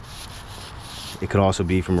there. It could also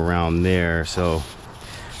be from around there. So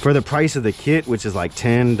for the price of the kit, which is like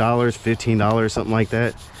 $10, $15, something like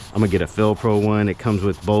that, I'm gonna get a Felpro one. It comes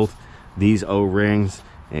with both these O-rings,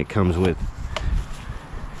 and it comes with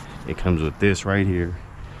this right here,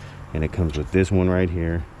 and it comes with this one right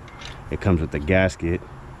here. It comes with the gasket,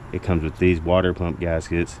 It comes with these water pump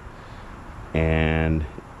gaskets, and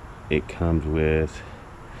it comes with,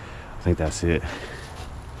 I think that's it.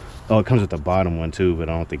 Oh, it comes with the bottom one too, but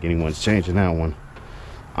I don't think anyone's changing that one.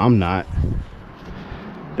 I'm not.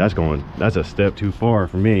 That's a step too far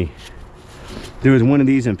for me. There was one of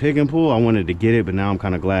these in Pick and Pull. I wanted to get it, but now I'm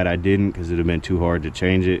kind of glad I didn't, because it would have been too hard to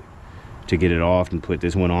change it, to get it off and put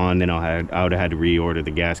this one on. Then I would have had to reorder the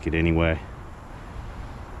gasket anyway.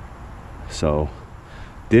 So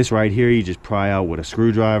this right here, you just pry out with a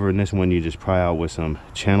screwdriver, and this one you just pry out with some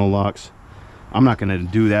channel locks. I'm not going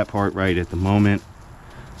to do that part right at the moment.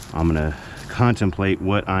 I'm going to contemplate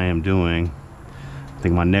what I am doing. I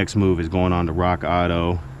think my next move is going on to Rock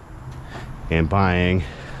Auto and buying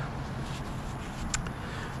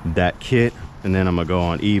that kit, and then I'm gonna go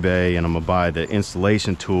on eBay and I'm gonna buy the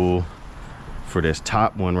installation tool for this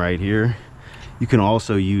top one right here. You can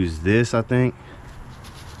also use this, I think.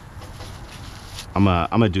 I'm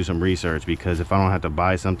gonna do some research, because if I don't have to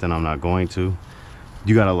buy something, I'm not going to.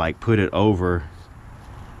 You gotta like put it over.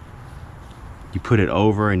 You put it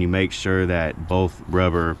over and you make sure that both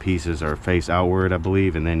rubber pieces are face outward, I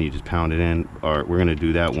believe, and then you just pound it in. Or we're gonna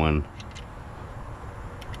do that one.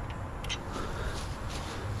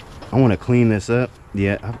 I want to clean this up.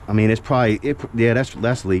 Yeah, I mean, it's probably yeah,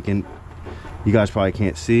 that's leaking. You guys probably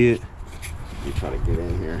can't see it. Let me try to get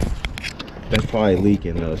in here. That's probably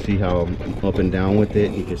leaking though. See how I'm up and down with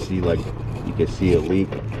it? You can see, like, you can see a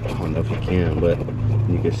leak. I don't know if you can, but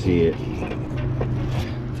you can see it.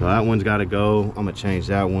 So that one's got to go. I'm gonna change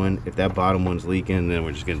that one. If that bottom one's leaking, then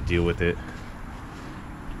we're just gonna deal with it.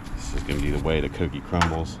 This is gonna be the way the cookie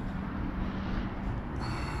crumbles.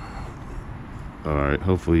 All right,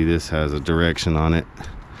 hopefully this has a direction on it.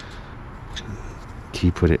 Key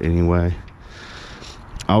put it anyway.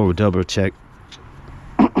 I will double check.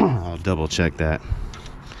 I'll double check that.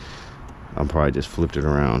 I'll probably just flipped it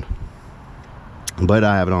around, but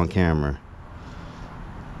I have it on camera.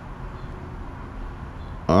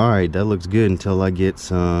 All right, that looks good until I get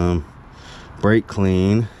some brake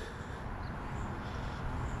clean.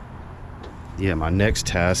 Yeah, my next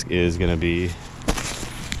task is gonna be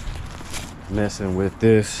messing with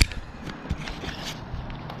this.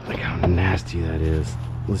 Look how nasty that is.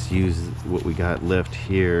 Let's use what we got left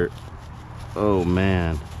here. Oh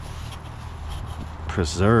man,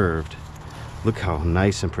 preserved. Look how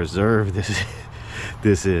nice and preserved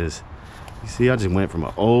this is. You see, I just went from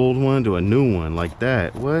an old one to a new one like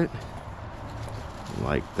that. What?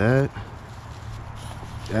 Like that?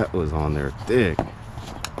 That was on there thick.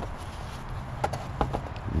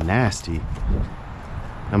 Nasty.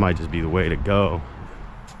 That might just be the way to go.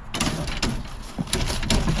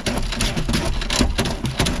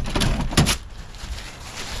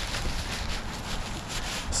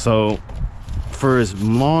 So for as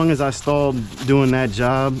long as I stalled doing that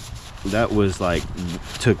job, that was like,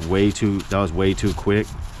 that was way too quick.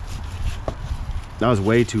 That was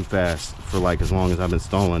way too fast for like as long as I've been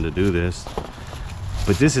stalling to do this.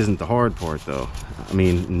 But this isn't the hard part though. I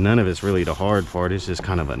mean, none of it's really the hard part. It's just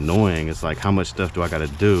kind of annoying. It's like, how much stuff do I gotta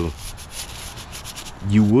do?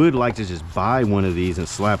 You would like to just buy one of these and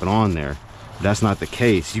slap it on there. That's not the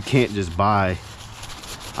case. You can't just buy,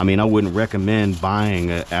 I mean, I wouldn't recommend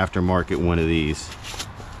buying an aftermarket one of these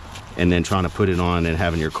and then trying to put it on and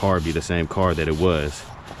having your car be the same car that it was.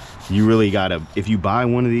 You really gotta, if you buy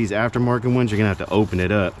one of these aftermarket ones, you're gonna have to open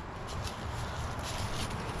it up.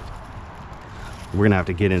 We're gonna have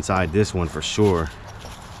to get inside this one for sure.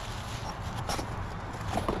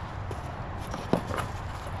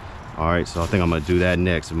 All right, so I think I'm gonna do that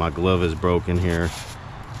next. My glove is broken here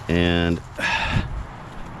and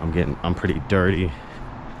I'm pretty dirty.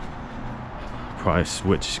 Probably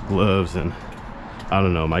switch gloves, and I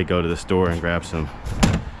don't know, might go to the store and grab some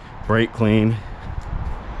brake clean,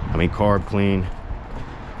 carb clean,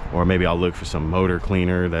 or maybe I'll look for some motor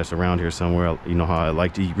cleaner that's around here somewhere. You know how I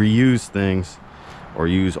like to reuse things or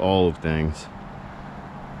use all of things.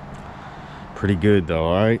 Pretty good though.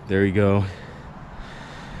 All right, there you go.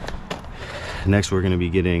 Next we're going to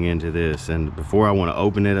be getting into this, and before I want to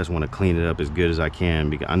open it, I just want to clean it up as good as I can,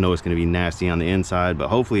 because I know it's going to be nasty on the inside, but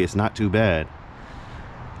hopefully it's not too bad.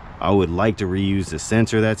 I would like to reuse the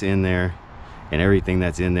sensor that's in there and everything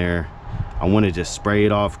that's in there. I want to just spray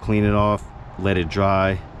it off, clean it off, let it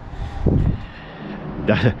dry.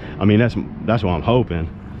 I mean, that's what I'm hoping.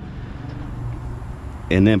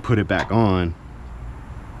 And then put it back on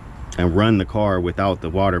and run the car without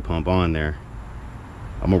the water pump on there.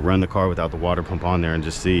 I'm gonna run the car without the water pump on there and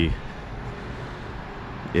just see,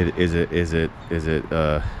 is it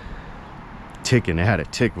ticking? It had a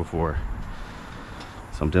tick before,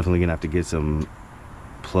 so I'm definitely gonna have to get some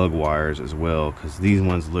plug wires as well, because these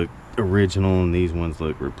ones look original and these ones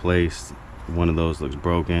look replaced. One of those looks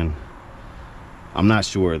broken. I'm not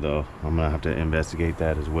sure though. I'm gonna have to investigate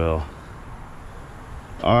that as well.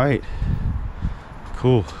 All right,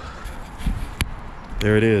 cool.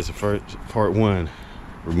 There it is, first part one.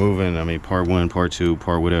 Removing, I mean, part one, part two,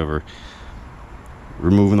 part whatever.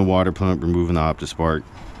 Removing the water pump, removing the Optispark.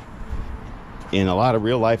 In a lot of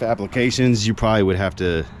real life applications, you probably would have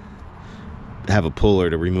to have a puller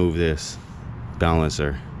to remove this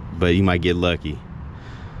balancer, but you might get lucky.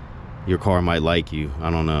 Your car might like you. I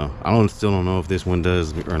don't know. Still don't know if this one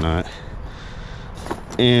does or not.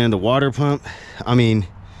 And the water pump, I mean,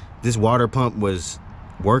 this water pump was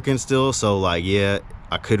working still, so like, yeah,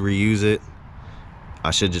 I could reuse it. I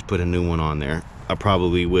should just put a new one on there. I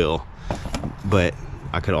probably will, but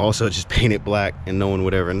I could also just paint it black and no one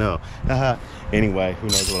would ever know. Anyway, who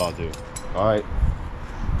knows what I'll do. All right,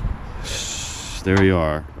 there you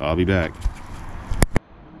are. I'll be back.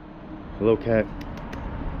 Hello, cat.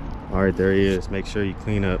 All right, there he is. Make sure you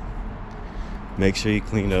clean up. Make sure you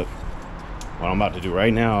clean up. What I'm about to do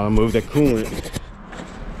right now, I'll move the coolant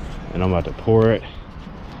and I'm about to pour it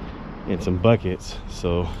in some buckets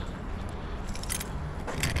so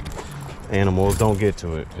animals don't get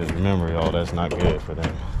to it, because remember, y'all, that's not good for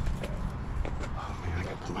them. Oh man, I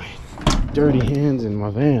gotta put my dirty hands in my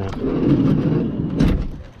van.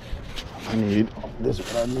 I need, this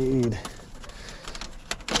is what I need.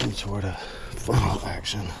 Some sort of funnel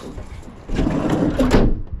action.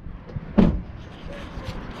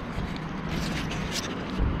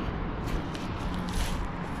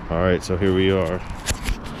 All right, so here we are.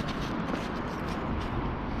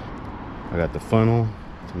 I got the funnel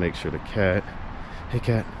to make sure the cat, hey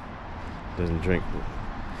cat, doesn't drink.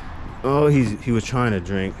 Oh, he was trying to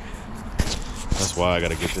drink. That's why I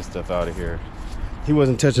gotta get this stuff out of here. He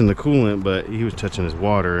wasn't touching the coolant, but he was touching his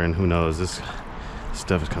water, and who knows, this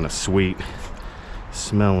stuff is kind of sweet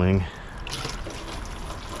smelling.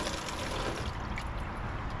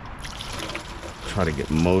 Try to get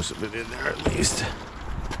most of it in there at least.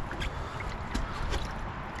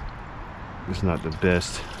 It's not the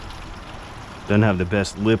best. Doesn't have the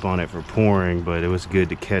best lip on it for pouring, but it was good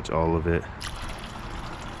to catch all of it.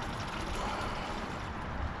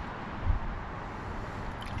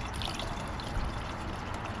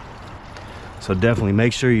 So definitely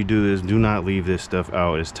make sure you do this. Do not leave this stuff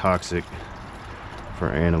out. It's toxic for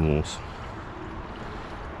animals.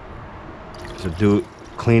 So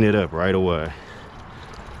clean it up right away.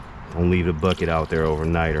 Don't leave the bucket out there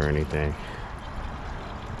overnight or anything.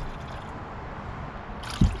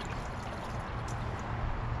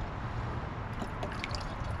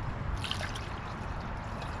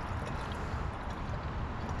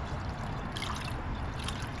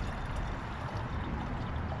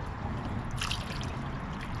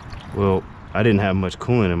 Well, I didn't have much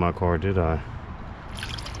coolant in my car, did I?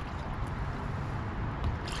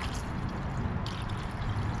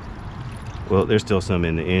 Well, there's still some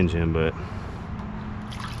in the engine, but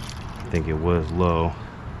I think it was low.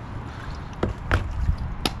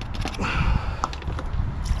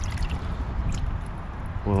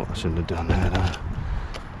 Well, I shouldn't have done that.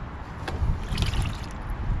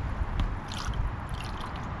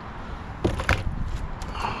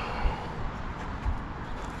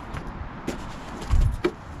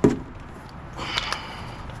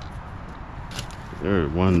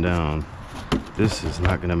 There's one down. This is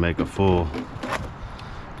not gonna make a full,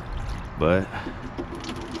 but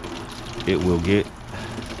it will get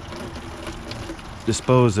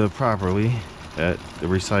disposed of properly at the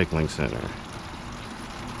recycling center.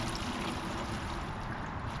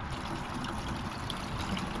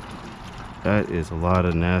 That is a lot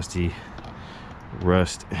of nasty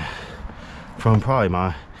rust from probably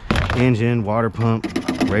my engine, water pump,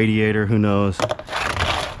 radiator, who knows.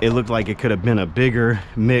 It looked like it could have been a bigger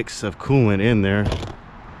mix of coolant in there.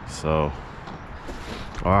 So,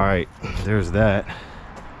 all right, there's that.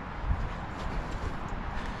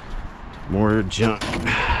 More junk.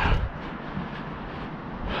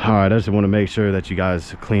 All right, I just want to make sure that you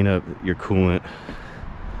guys clean up your coolant.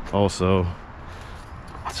 Also,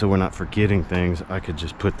 so we're not forgetting things, I could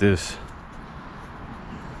just put this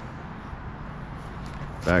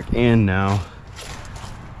back in now.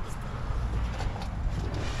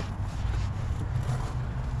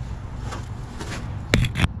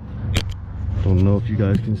 Don't know if you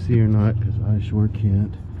guys can see or not, because I sure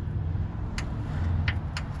can't.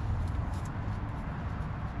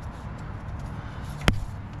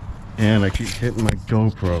 And I keep hitting my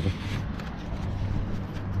GoPro.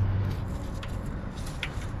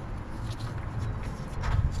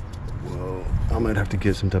 Whoa, I might have to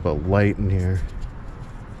get some type of light in here.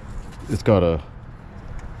 it's got a,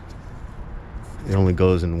 it only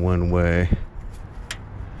goes in one way,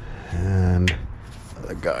 and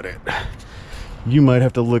I got it. You might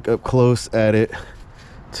have to look up close at it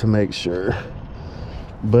to make sure,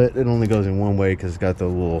 but it only goes in one way because it's got the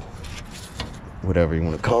little, whatever you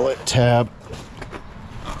want to call it, tab.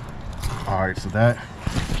 All right, so that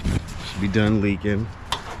should be done leaking.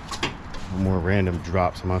 No more random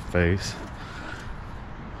drops on my face,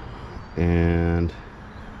 and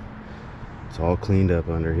it's all cleaned up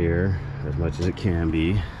under here as much as it can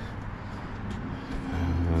be.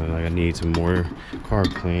 I need some more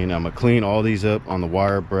carb clean. I'm gonna clean all these up on the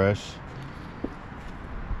wire brush.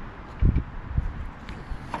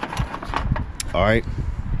 All right,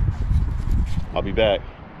 I'll be back.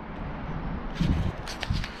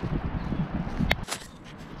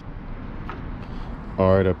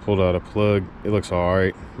 All right, I pulled out a plug. It looks all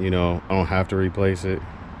right. You know, I don't have to replace it,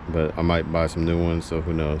 but I might buy some new ones, so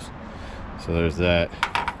who knows. So there's that.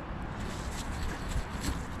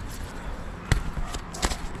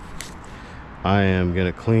 I am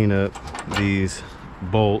gonna clean up these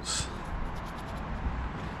bolts.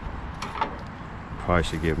 Probably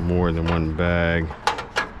should get more than one bag.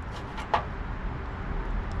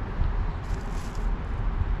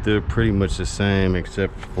 They're pretty much the same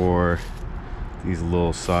except for these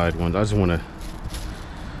little side ones. I just want to,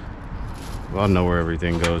 well, I know where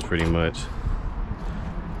everything goes pretty much.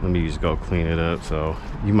 Let me just go clean it up, so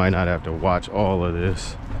you might not have to watch all of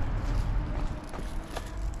this,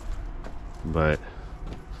 but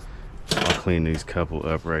I'll clean these couple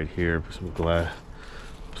up right here. Put some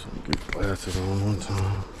good glasses on one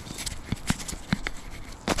time.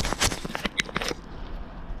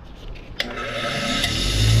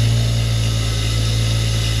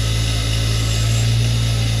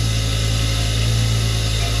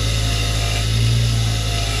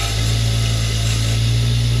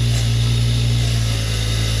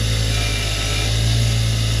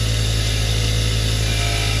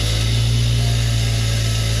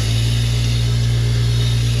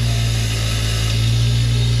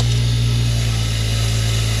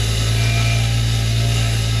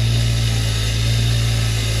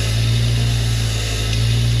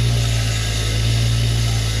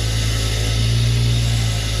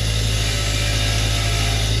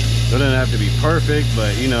 It doesn't have to be perfect,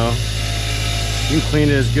 but you know, you can clean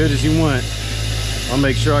it as good as you want. I'll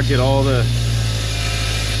make sure I get all the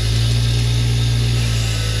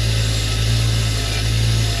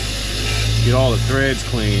threads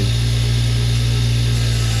clean.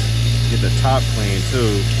 Get the top clean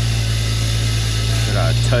too. I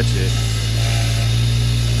gotta touch it.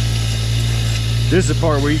 This is the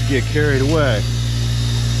part where you get carried away,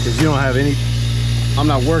 because you don't have any. I'm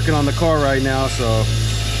not working on the car right now, so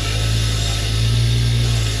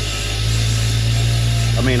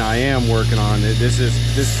I mean, I am working on it.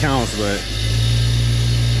 This counts, but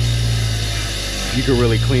you could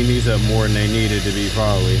really clean these up more than they needed to be,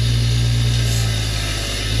 probably.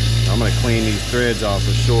 I'm gonna clean these threads off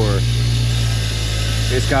for sure.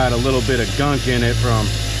 It's got a little bit of gunk in it from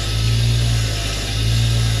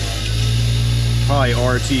probably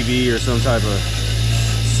RTV or some type of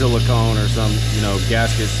silicone or some, you know,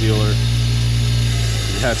 gasket sealer.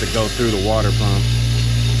 It has to go through the water pump.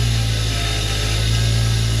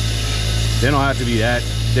 They don't have to be that,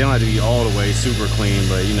 they don't have to be all the way super clean,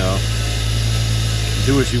 but you know,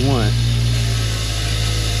 do what you want.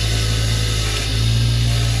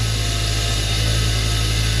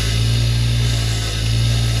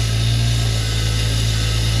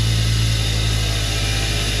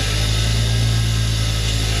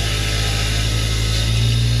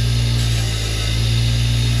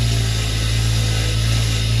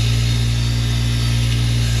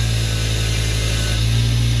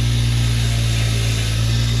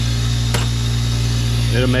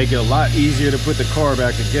 It'll make it a lot easier to put the car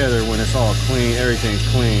back together when it's all clean, everything's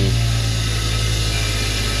clean.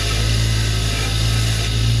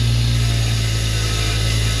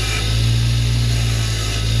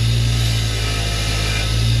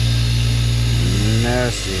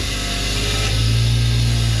 Nasty.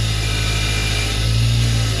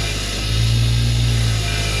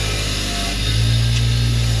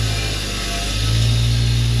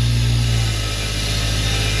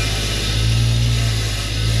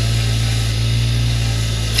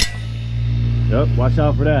 Yep, watch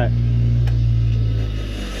out for that.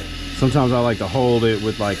 Sometimes I like to hold it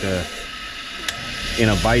with like in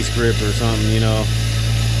a vice grip or something, you know.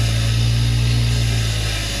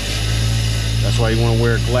 That's why you want to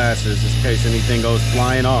wear glasses, just in case anything goes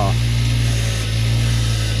flying off.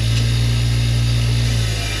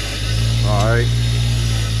 All right.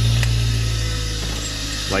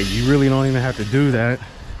 Like, you really don't even have to do that,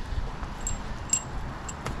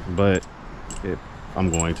 but I'm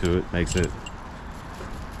going to.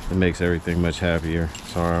 It makes everything much happier.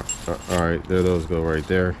 So all right, there those go right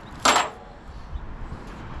there.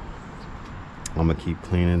 I'm gonna keep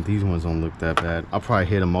cleaning. These ones don't look that bad. I'll probably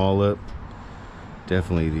hit them all up.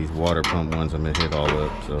 Definitely these water pump ones I'm gonna hit all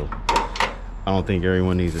up. So I don't think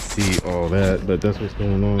everyone needs to see all that, but that's what's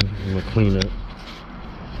going on. I'm gonna clean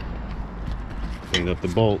up the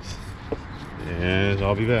bolts, and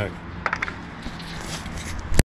I'll be back.